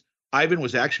scenes, Ivan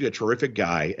was actually a terrific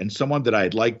guy and someone that I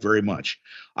had liked very much.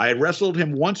 I had wrestled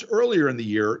him once earlier in the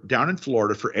year down in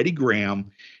Florida for Eddie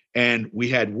Graham, and we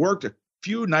had worked a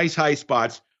few nice high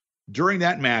spots during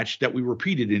that match that we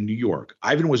repeated in New York.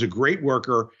 Ivan was a great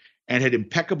worker and had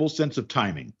impeccable sense of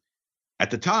timing.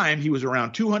 At the time, he was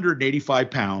around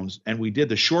 285 pounds, and we did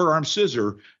the short arm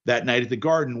scissor that night at the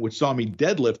Garden, which saw me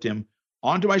deadlift him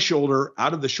onto my shoulder,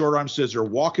 out of the short arm scissor,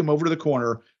 walk him over to the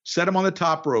corner, set him on the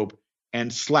top rope,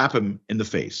 and slap him in the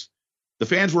face. The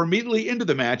fans were immediately into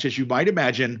the match, as you might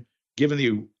imagine, given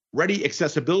the ready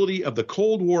accessibility of the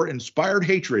Cold War-inspired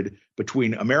hatred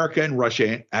between America and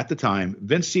Russia at the time.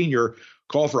 Vince Sr.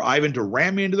 called for Ivan to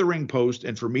ram me into the ring post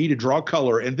and for me to draw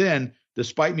color, and then,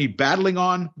 despite me battling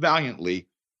on valiantly,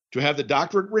 to have the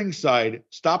doctor at ringside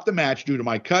stop the match due to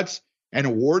my cuts and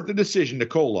award the decision to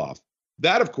Koloff.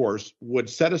 That, of course, would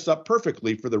set us up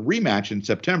perfectly for the rematch in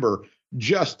September,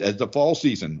 just as the fall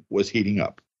season was heating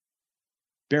up.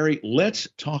 Barry, let's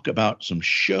talk about some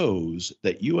shows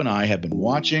that you and I have been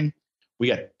watching. We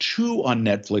got 2 on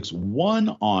Netflix,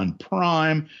 1 on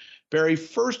Prime. Barry,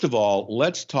 first of all,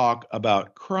 let's talk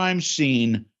about Crime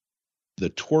Scene, The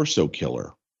Torso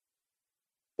Killer.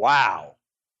 Wow.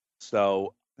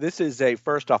 So this is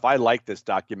first off, I like this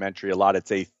documentary a lot.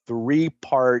 It's a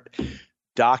 3-part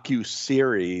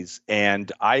docu-series,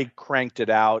 and I cranked it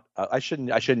out. I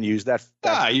shouldn't use that.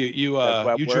 You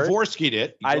Jaworski'd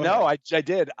it. I know. I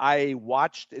did. I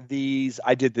watched these.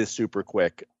 I did this super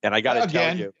quick, and I got to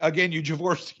tell you again. You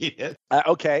Jaworski'd it.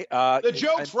 Okay. The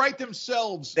jokes write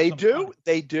themselves. They do.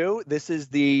 They do. This is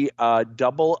the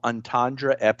double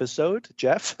entendre episode,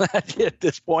 Jeff. At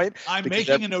this point, I'm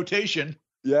making a notation.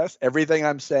 Yes, everything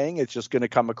I'm saying, it's just going to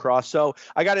come across. So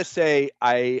I got to say,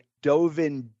 I dove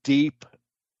in deep.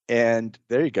 And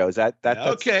there you go. Is that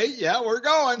okay? Yeah, we're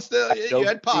going. Still, you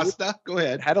had pasta. Go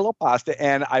ahead. Had a little pasta,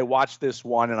 and I watched this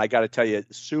one, and I got to tell you,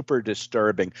 super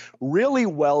disturbing. Really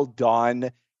well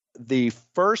done. The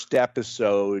first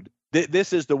episode,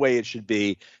 this is the way it should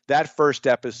be. That first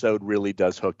episode really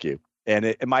does hook you, and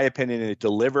in my opinion, it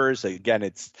delivers. Again,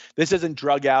 this isn't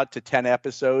drug out to 10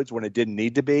 episodes when it didn't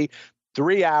need to be.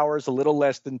 3 hours, a little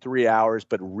less than 3 hours,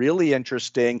 but really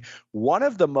interesting. One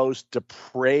of the most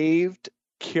depraved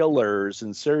killers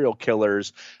and serial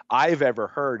killers I've ever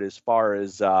heard, as far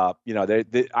as I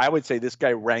would say this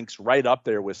guy ranks right up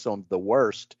there with some of the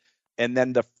worst. And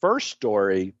then the first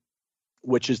story,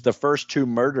 which is the first 2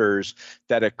 murders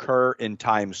that occur in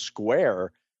Times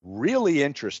Square, really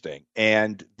interesting.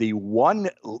 And the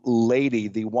one lady,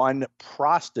 the one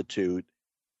prostitute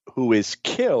who is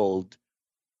killed,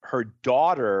 her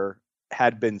daughter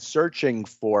had been searching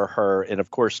for her and, of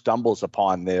course, stumbles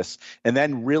upon this and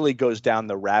then really goes down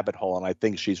the rabbit hole. And I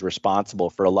think she's responsible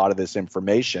for a lot of this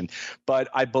information. But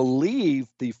I believe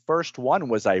the first one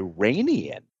was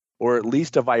Iranian, or at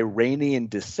least of Iranian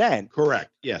descent.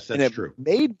 Correct. Yes, that's true. It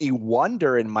made me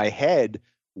wonder in my head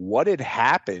what had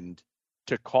happened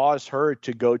to cause her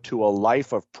to go to a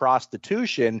life of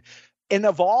prostitution in,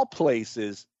 of all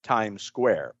places, Times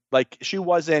Square. Like, she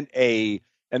wasn't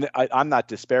and I'm not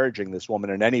disparaging this woman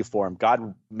in any form.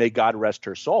 May God rest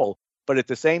her soul. But at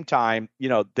the same time,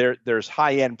 there's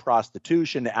high-end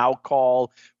prostitution,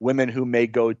 alcohol, women who may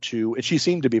go to, and she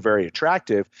seemed to be very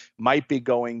attractive, might be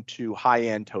going to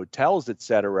high-end hotels, et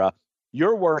cetera.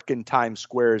 Your work in Times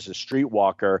Square as a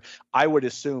streetwalker, I would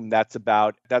assume that's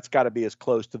got to be as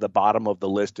close to the bottom of the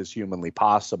list as humanly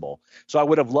possible. So I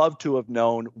would have loved to have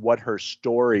known what her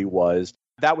story was.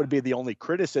 That would be the only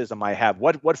criticism I have.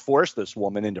 What forced this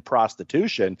woman into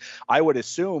prostitution? I would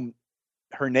assume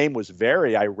her name was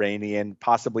very Iranian,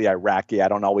 possibly Iraqi. I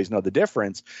don't always know the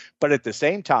difference. But at the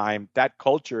same time, that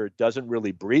culture doesn't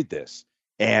really breed this.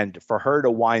 And for her to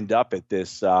wind up at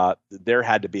this, there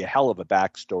had to be a hell of a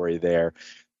backstory there.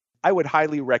 I would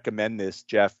highly recommend this,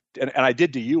 Jeff, and I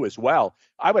did to you as well.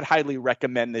 I would highly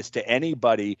recommend this to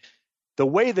anybody. The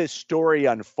way this story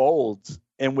unfolds,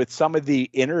 and with some of the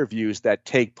interviews that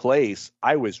take place,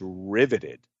 I was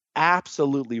riveted,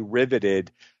 absolutely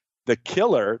riveted. The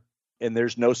killer, and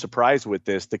there's no surprise with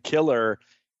this, the killer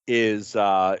is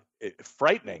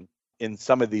frightening in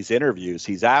some of these interviews.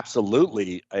 He's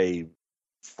absolutely a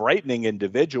frightening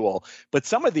individual. But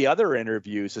some of the other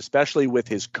interviews, especially with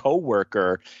his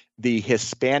coworker, the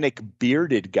Hispanic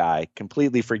bearded guy,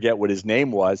 completely forget what his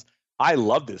name was. I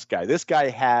love this guy. This guy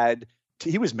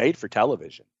he was made for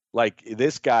television. Like,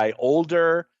 this guy,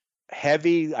 older,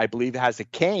 heavy, I believe has a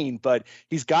cane, but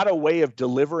he's got a way of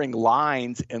delivering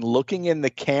lines and looking in the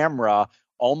camera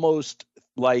almost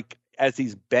like as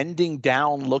he's bending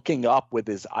down, looking up with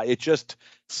his eye. It's just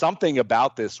something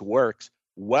about this works.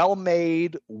 Well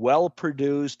made, well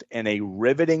produced, and a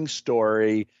riveting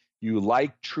story. You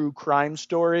like true crime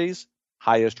stories?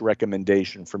 Highest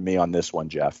recommendation from me on this one,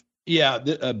 Jeff. Yeah,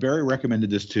 Barry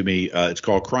recommended this to me. It's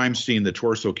called Crime Scene, The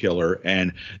Torso Killer.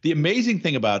 And the amazing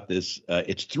thing about this,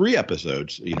 it's 3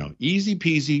 episodes, easy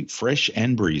peasy, fresh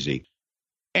and breezy.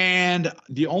 And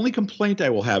the only complaint I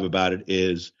will have about it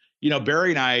is, Barry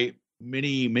and I,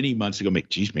 many months ago,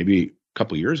 maybe a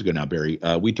couple of years ago now, Barry,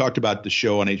 we talked about the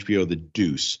show on HBO, The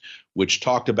Deuce, which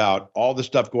talked about all the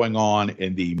stuff going on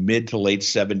in the mid to late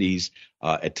 70s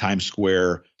at Times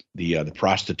Square, the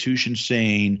prostitution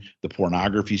scene, the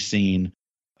pornography scene.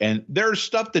 And there's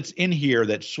stuff that's in here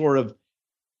that sort of,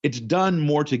 it's done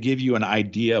more to give you an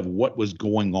idea of what was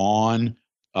going on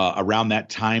around that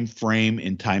time frame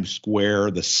in Times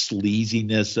Square, the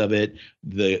sleaziness of it,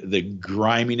 the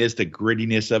griminess, the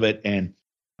grittiness of it. And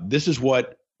this is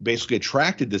what basically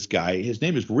attracted this guy. His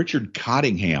name is Richard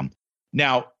Cottingham.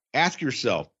 Now, ask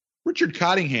yourself, Richard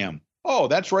Cottingham, oh,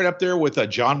 that's right up there with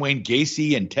John Wayne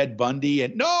Gacy and Ted Bundy.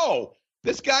 And no,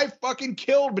 this guy fucking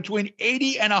killed between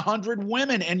 80 and 100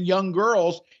 women and young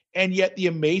girls. And yet the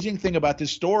amazing thing about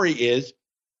this story is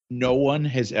no one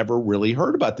has ever really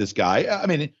heard about this guy. I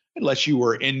mean, unless you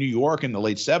were in New York in the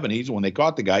late 70s when they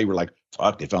caught the guy, you were like,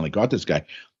 fuck, they finally caught this guy.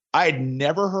 I had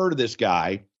never heard of this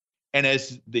guy. And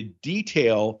as the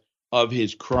detail of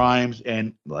his crimes,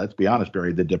 and let's be honest,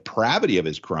 Barry, the depravity of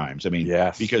his crimes. I mean,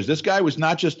 yes. Because this guy was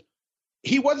not just,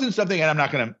 he wasn't something, and I'm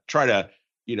not going to try to,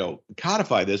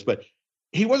 codify this, but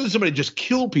he wasn't somebody who just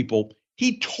killed people.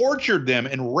 He tortured them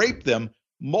and raped them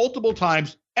multiple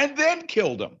times and then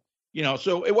killed them.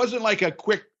 So it wasn't like a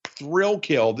quick thrill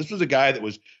kill. This was a guy that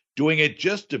was doing it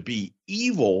just to be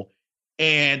evil.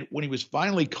 And when he was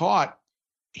finally caught,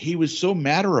 he was so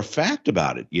matter of fact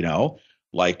about it,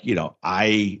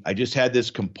 I just had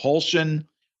this compulsion,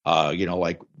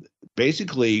 like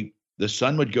basically the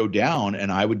sun would go down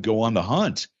and I would go on the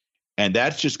hunt. And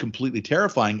that's just completely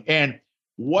terrifying. And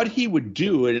what he would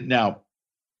do, and now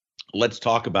let's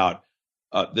talk about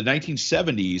the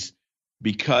 1970s,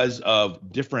 because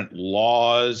of different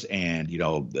laws and,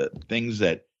 the things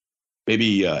that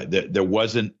maybe there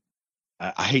wasn't,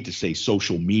 I hate to say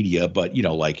social media, but,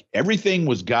 like everything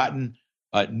was gotten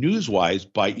news-wise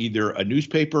by either a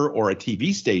newspaper or a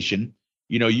TV station.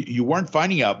 You weren't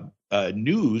finding out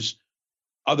news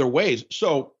other ways.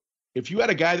 So if you had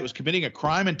a guy that was committing a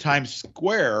crime in Times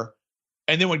Square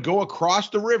and then would go across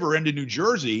the river into New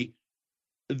Jersey,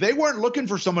 they weren't looking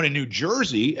for someone in New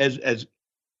Jersey, as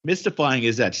mystifying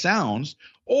as that sounds.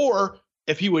 Or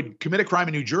if he would commit a crime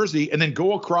in New Jersey and then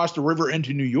go across the river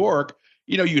into New York,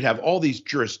 you'd have all these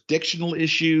jurisdictional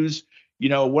issues.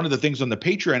 one of the things on the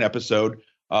Patreon episode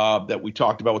that we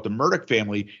talked about with the Murdoch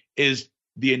family is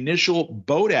the initial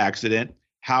boat accident,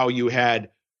 how you had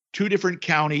two different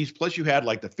counties, plus you had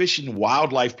like the fish and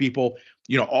wildlife people,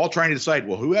 all trying to decide,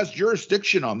 well, who has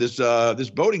jurisdiction on this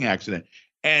boating accident?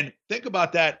 And think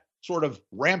about that sort of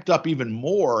ramped up even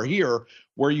more here,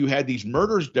 where you had these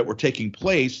murders that were taking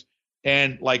place.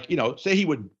 And like, say he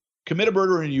would commit a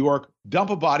murder in New York, dump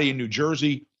a body in New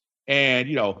Jersey. And,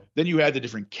 then you had the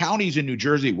different counties in New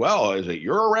Jersey. Well, is it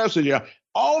your arrested?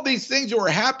 All these things that were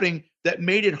happening that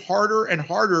made it harder and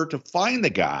harder to find the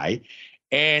guy.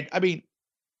 And I mean,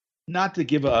 not to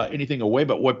give anything away,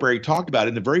 but what Barry talked about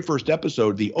in the very first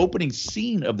episode, the opening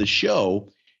scene of the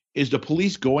show is the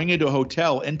police going into a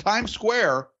hotel in Times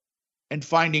Square and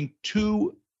finding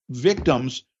two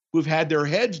victims who've had their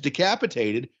heads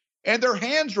decapitated and their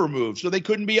hands removed so they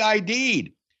couldn't be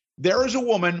ID'd. There is a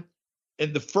woman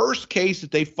in the first case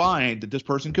that they find that this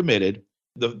person committed.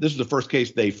 This is the first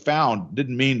case they found.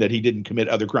 Didn't mean that he didn't commit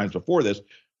other crimes before this.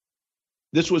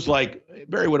 This was like,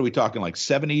 Barry, what are we talking, like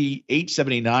 78,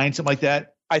 79, something like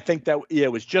that? I think that,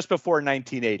 it was just before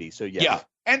 1980. So, yes. Yeah.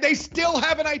 And they still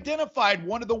haven't identified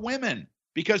one of the women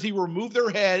because he removed her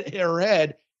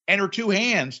head and her two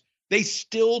hands. They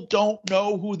still don't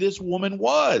know who this woman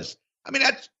was. I mean,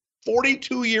 that's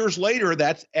 42 years later.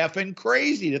 That's effing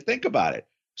crazy to think about it.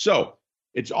 So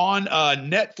it's on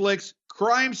Netflix.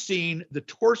 Crime Scene, The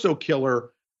Torso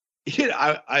Killer.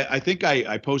 I think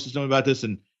I posted something about this,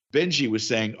 and Benji was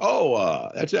saying,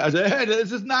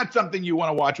 this is not something you want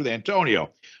to watch with Antonio.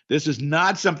 This is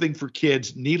not something for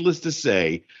kids, needless to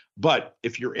say. But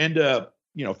if you're into,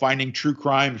 finding true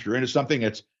crime, if you're into something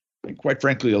that's, quite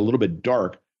frankly, a little bit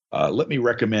dark, let me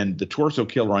recommend The Torso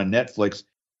Killer on Netflix.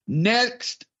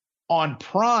 Next on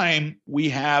Prime, we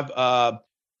have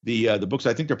the books.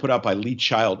 I think they're put out by Lee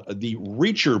Child,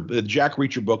 the Jack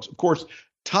Reacher books. Of course,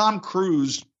 Tom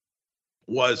Cruise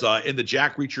was in the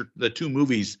Jack Reacher, the two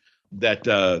movies that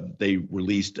they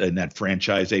released in that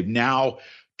franchise. They've now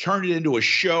turned it into a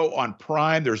show on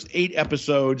Prime. There's 8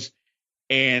 episodes,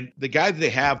 and the guy that they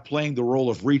have playing the role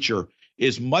of Reacher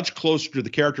is much closer to the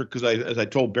character because, as I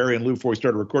told Barry and Lou before we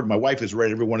started recording, my wife has read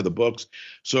every one of the books.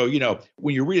 So,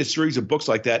 when you read a series of books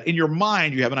like that, in your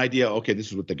mind, you have an idea, okay, this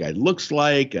is what the guy looks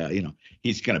like.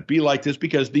 He's going to be like this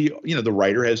because the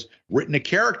writer has written a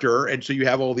character. And so you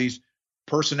have all these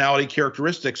personality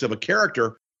characteristics of a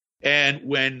character. And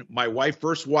when my wife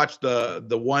first watched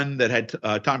the one that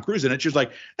had Tom Cruise in it, she was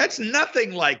like, that's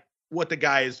nothing like what the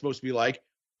guy is supposed to be like.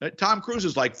 Tom Cruise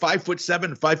is like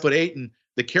 5'7", 5'8", and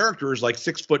the character is like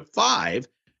 6'5",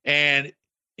 and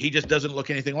he just doesn't look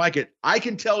anything like it. I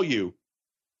can tell you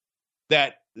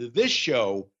that this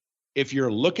show, if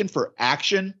you're looking for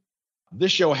action,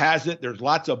 this show has it. There's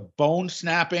lots of bone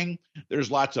snapping.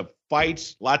 There's lots of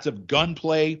fights, lots of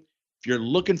gunplay. If you're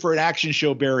looking for an action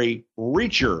show, Barry,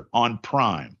 Reacher on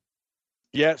Prime.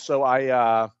 Yeah, so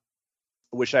I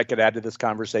wish I could add to this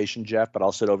conversation, Jeff, but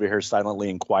I'll sit over here silently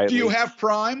and quietly. Do you have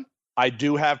Prime? I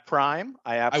do have Prime.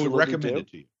 I absolutely would recommend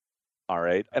it to you. All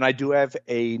right. And I do have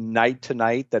a night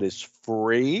tonight that is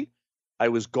free. I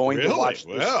was going to watch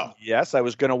this. Wow. Yes, I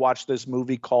was going to watch this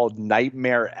movie called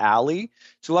Nightmare Alley.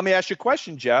 So let me ask you a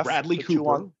question, Jeff. Bradley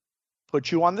Cooper.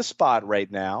 Put you on the spot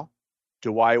right now.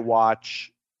 Do I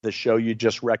watch the show you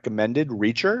just recommended,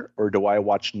 Reacher, or do I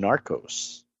watch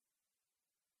Narcos?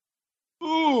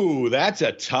 Ooh, that's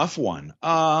a tough one.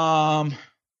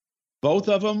 Both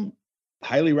of them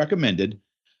highly recommended.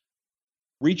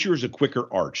 Reacher is a quicker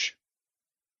arc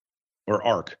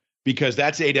because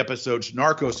that's 8 episodes.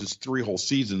 Narcos is 3 whole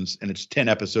seasons, and it's 10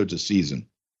 episodes a season.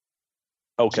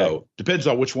 Okay. So depends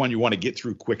on which one you want to get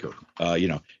through quicker.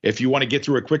 If you want to get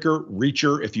through it quicker,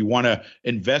 Reacher. If you want to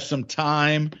invest some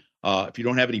time, if you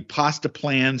don't have any pasta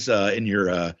plans in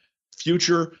your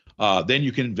future, then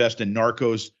you can invest in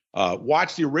Narcos.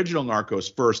 Watch the original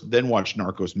Narcos first, then watch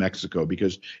Narcos Mexico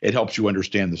because it helps you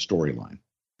understand the storyline.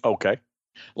 Okay.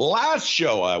 Last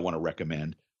show I want to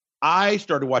recommend. I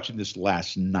started watching this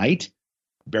last night.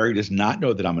 Barry does not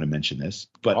know that I'm going to mention this,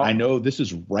 but I know this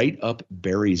is right up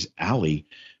Barry's alley.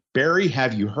 Barry,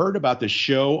 have you heard about the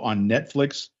show on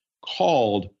Netflix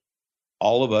called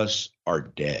All of Us Are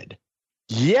Dead?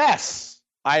 Yes,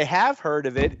 I have heard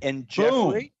of it. And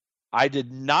Jeffrey, I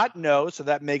did not know, so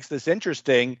that makes this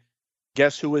interesting.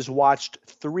 Guess who has watched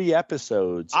 3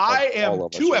 episodes? I am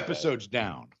 2 episodes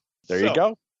down. There you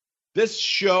go. This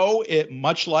show,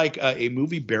 much like a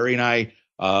movie Barry and I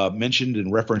mentioned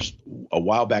and referenced a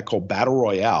while back called Battle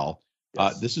Royale.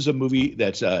 Yes. This is a movie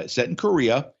that's set in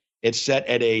Korea. It's set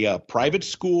at a private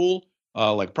school,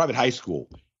 like private high school.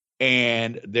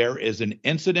 And there is an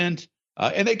incident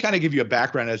And they kind of give you a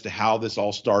background as to how this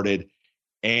all started.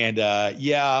 And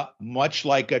much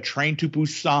like a Train to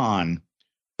Busan,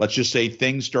 let's just say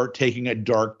things start taking a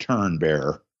dark turn,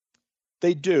 Bear.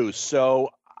 They do. So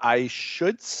I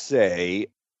should say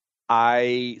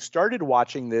I started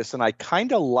watching this and I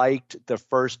kind of liked the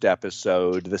first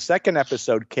episode. The second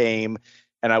episode came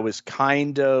and I was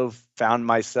found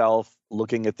myself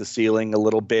looking at the ceiling a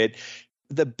little bit.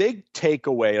 The big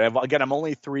takeaway, again, I'm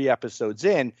only 3 episodes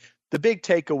in. The big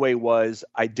takeaway was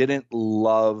I didn't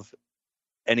love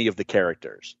any of the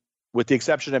characters, with the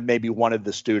exception of maybe one of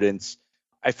the students.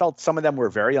 I felt some of them were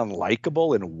very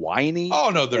unlikable and whiny. Oh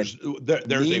no, there's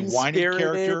a whiny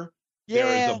character.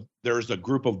 Yeah. There's a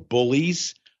group of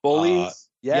bullies. Yes.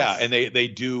 Yeah, and they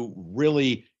do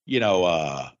really,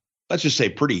 let's just say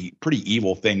pretty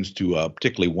evil things to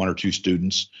particularly one or two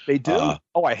students. They do.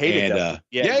 I hated them.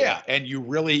 Yeah. And you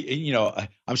really,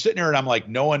 I'm sitting there and I'm like,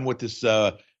 knowing what this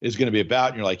is going to be about,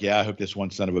 and you're like, yeah, I hope this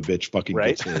one son of a bitch fucking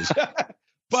gets his.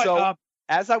 But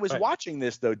as I was watching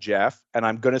this, though, Jeff, and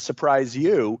I'm going to surprise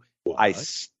you, I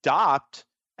stopped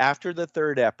after the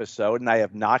 3rd episode, and I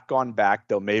have not gone back,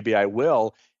 though maybe I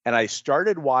will. And I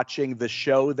started watching the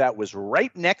show that was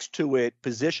right next to it,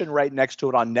 positioned right next to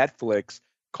it on Netflix,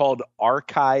 called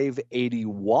Archive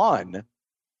 81.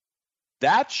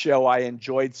 That show I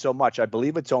enjoyed so much. I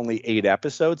believe it's only 8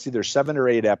 episodes, either 7 or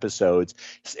 8 episodes.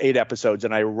 It's 8 episodes,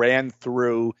 and I ran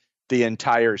through the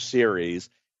entire series.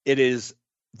 It is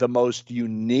the most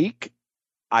unique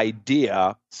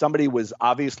idea. Somebody was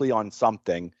obviously on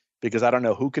something, because I don't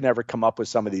know who can ever come up with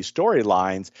some of these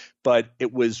storylines, but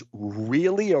it was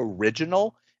really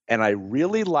original and I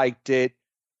really liked it.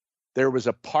 There was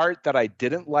a part that I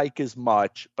didn't like as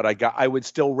much, but I would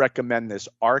still recommend this,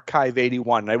 Archive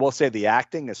 81. And I will say the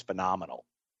acting is phenomenal.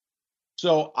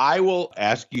 So I will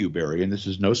ask you, Barry, and this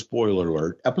is no spoiler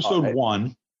alert, episode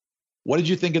 1, what did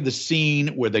you think of the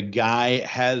scene where the guy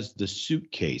has the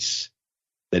suitcase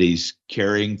that he's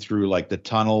carrying through like the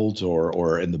tunnels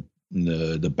or in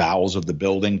the bowels of the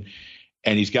building,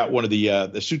 and he's got one of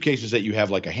the suitcases that you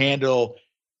have like a handle,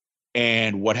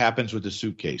 and what happens with the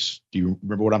suitcase? Do you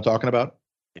remember what I'm talking about?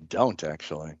 I don't,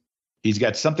 actually. He's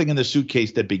got something in the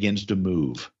suitcase that begins to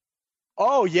move.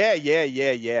 Oh, yeah.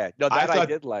 No, I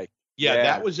did like. Yeah,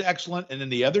 that was excellent. And then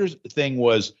the other thing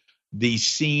was the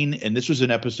scene, and this was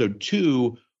in episode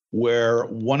 2, where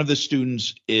one of the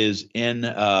students is in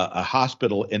a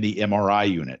hospital in the MRI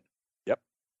unit. Yep.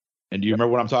 And do you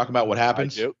remember what I'm talking about? What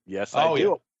happens? I do. Yes, I do.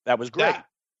 Yeah. That was great.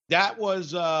 That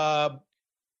was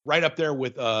right up there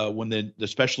with when the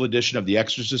special edition of The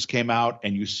Exorcist came out,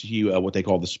 and you see what they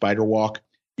call the spider walk.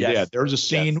 Yes. Yeah, there's a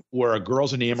scene where a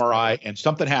girl's in the MRI and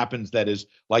something happens that is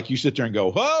like you sit there and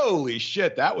go, holy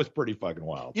shit, that was pretty fucking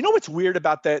wild. You know what's weird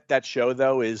about that show,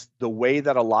 though, is the way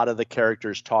that a lot of the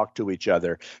characters talk to each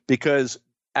other. Because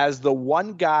as the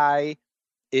one guy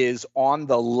is on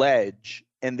the ledge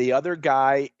and the other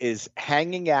guy is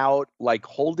hanging out, like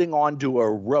holding on to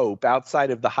a rope outside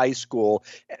of the high school,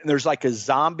 and there's like a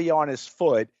zombie on his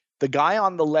foot, the guy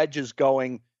on the ledge is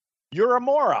going, "You're a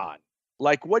moron.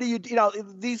 Like, what do you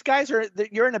these guys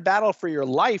you're in a battle for your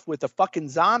life with a fucking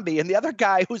zombie." And the other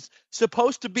guy who's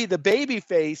supposed to be the baby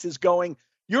face is going,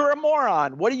 "You're a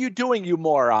moron. What are you doing, you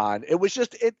moron?"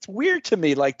 It's weird to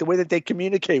me, like the way that they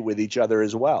communicate with each other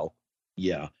as well.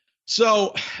 Yeah.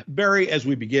 So, Barry, as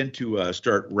we begin to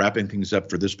start wrapping things up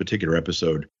for this particular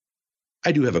episode,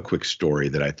 I do have a quick story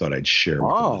that I thought I'd share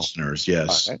with the listeners.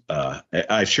 Yes. Right.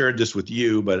 I shared this with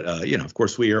you, but, of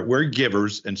course, we're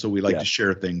givers, and so we like to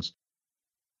share things.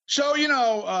 So,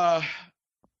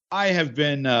 I have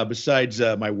been, besides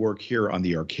my work here on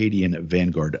the Arcadian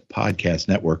Vanguard Podcast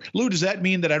Network. Lou, does that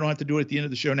mean that I don't have to do it at the end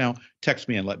of the show now? Text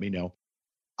me and let me know.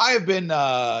 I have been,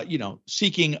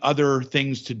 seeking other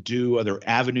things to do, other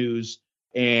avenues.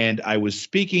 And I was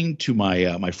speaking to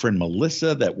my friend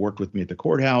Melissa that worked with me at the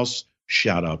courthouse.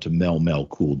 Shout out to Mel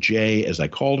Cool J, as I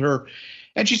called her.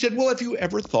 And she said, well, have you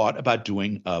ever thought about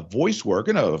doing voice work?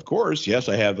 And of course, yes,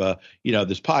 I have,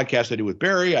 this podcast I do with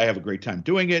Barry. I have a great time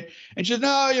doing it. And she said,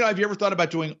 no, have you ever thought about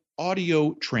doing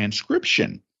audio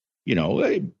transcription?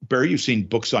 Barry, you've seen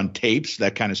books on tapes,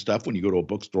 that kind of stuff when you go to a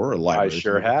bookstore or a library. I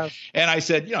sure have. And I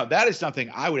said, that is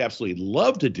something I would absolutely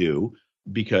love to do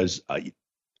because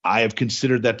I have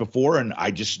considered that before, and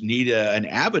I just need an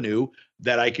avenue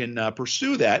that I can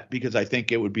pursue that because I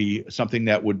think it would be something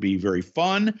that would be very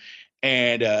fun.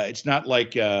 And it's not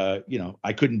like,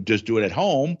 I couldn't just do it at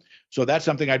home. So that's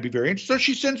something I'd be very interested in. So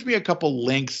she sends me a couple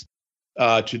links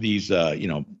to these,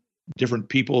 different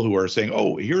people who are saying,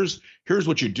 oh, here's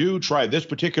what you do. Try this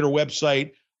particular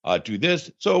website, do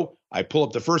this. So I pull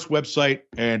up the first website,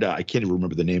 and I can't even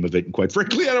remember the name of it. And quite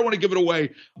frankly, I don't want to give it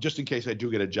away just in case I do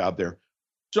get a job there.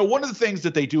 So one of the things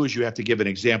that they do is you have to give an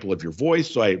example of your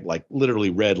voice. So I literally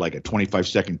read like a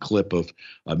 25-second clip of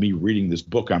me reading this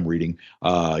book I'm reading,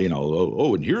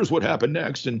 and here's what happened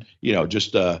next. And,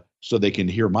 just so they can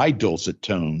hear my dulcet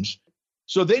tones.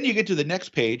 So then you get to the next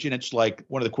page, and it's like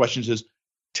one of the questions is,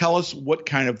 tell us what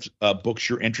kind of books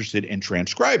you're interested in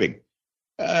transcribing.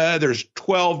 There's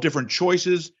 12 different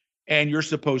choices, and you're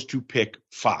supposed to pick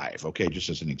 5. Okay, just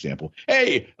as an example.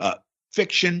 Hey,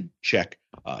 fiction, check.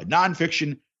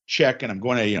 Nonfiction, check. And I'm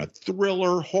going to,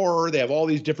 thriller, horror. They have all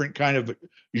these different kind of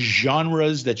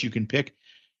genres that you can pick.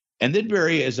 And then,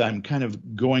 Barry, as I'm kind of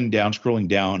scrolling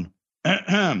down,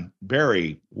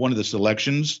 Barry, one of the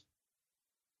selections,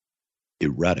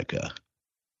 erotica.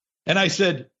 And I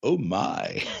said, oh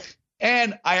my.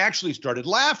 And I actually started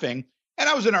laughing. And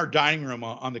I was in our dining room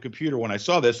on the computer when I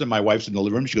saw this, and my wife's in the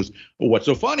living room. She goes, well, what's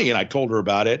so funny? And I told her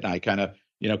about it, and I kind of,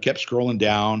 kept scrolling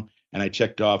down, and I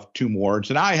checked off 2 more.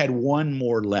 And I had 1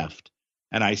 more left.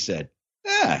 And I said,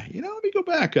 let me go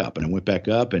back up. And I went back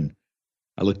up, and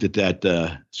I looked at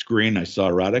that screen. I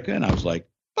saw erotica, and I was like,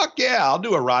 fuck yeah, I'll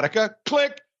do erotica.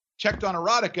 Click, checked on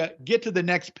erotica, get to the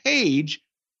next page.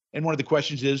 And one of the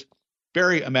questions is,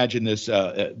 Barry, imagine this,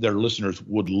 their listeners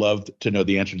would love to know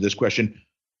the answer to this question.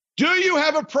 Do you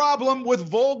have a problem with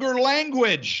vulgar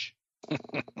language?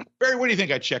 Barry, what do you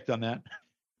think I checked on that?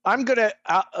 I'm going to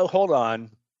hold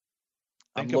on.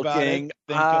 Think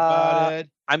about it.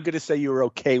 I'm going to say you were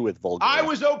okay with vulgar. I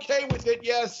was okay with it,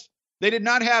 yes. They did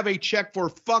not have a check for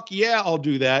fuck yeah, I'll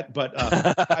do that. But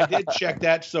I did check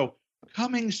that. So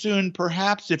coming soon,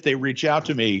 perhaps if they reach out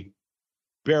to me,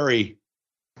 Barry.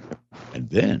 And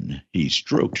then he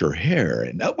stroked her hair.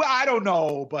 And I don't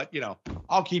know, but,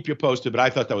 I'll keep you posted. But I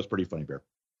thought that was pretty funny, Bear.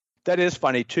 That is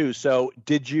funny, too. So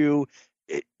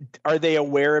are they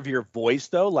aware of your voice,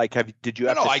 though? Like, did you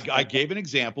have No, I gave an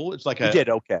example. It's like you did,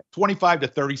 okay. 25 to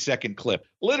 30-second clip.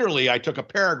 Literally, I took a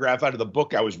paragraph out of the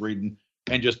book I was reading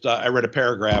and just I read a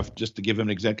paragraph just to give them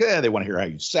an example. They want to hear how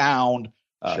you sound,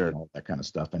 sure. That kind of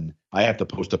stuff. And I have to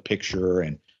post a picture.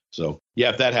 And so, yeah,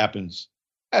 if that happens,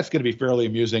 that's going to be fairly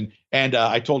amusing. And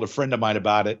I told a friend of mine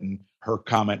about it, and her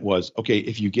comment was, okay,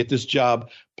 if you get this job,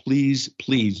 please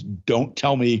don't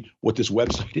tell me what this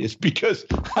website is, because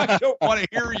I don't want to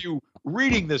hear you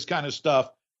reading this kind of stuff.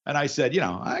 And I said,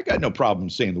 I got no problem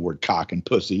saying the word cock and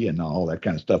pussy and all that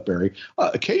kind of stuff, Barry.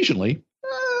 Occasionally,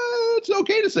 it's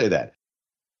okay to say that.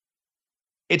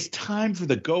 It's time for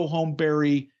the go home,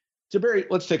 Barry. So, Barry,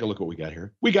 let's take a look what we got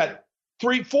here. We got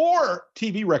 4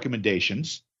 TV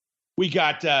recommendations. We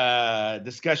got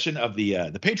discussion of the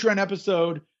Patreon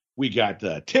episode. We got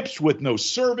tips with no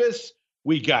service.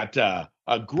 We got a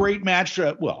great match.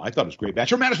 I thought it was a great match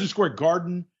from Madison Square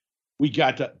Garden. We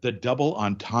got the double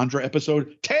entendre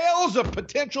episode. Tales of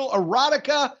potential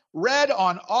erotica read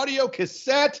on audio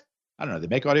cassette. I don't know. They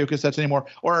make audio cassettes anymore,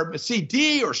 or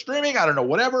CD or streaming. I don't know.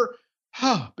 Whatever.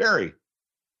 Barry,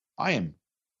 I am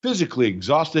physically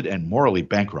exhausted and morally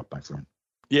bankrupt, my friend.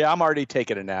 Yeah, I'm already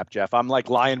taking a nap, Jeff. I'm like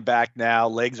lying back now.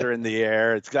 Legs are in the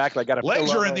air. It's exactly. I got a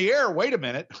legs are in the air. Wait a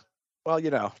minute. Well,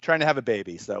 trying to have a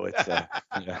baby, so it's.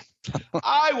 Yeah.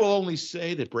 I will only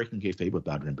say that Breaking Kayfabe with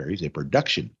Bowden and Barry is a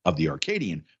production of the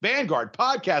Arcadian Vanguard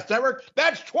Podcast Network.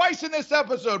 That's twice in this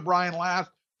episode, Brian Last.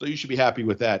 So you should be happy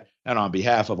with that. And on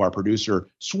behalf of our producer,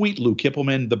 Sweet Lou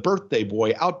Kippelman, the birthday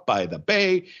boy out by the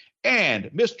bay, and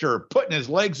Mr. Putting his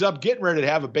legs up, getting ready to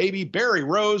have a baby, Barry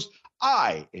Rose.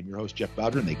 I am your host, Jeff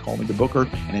Bowden. They call me the Booker.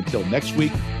 And until next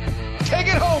week, take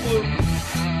it home, Lou.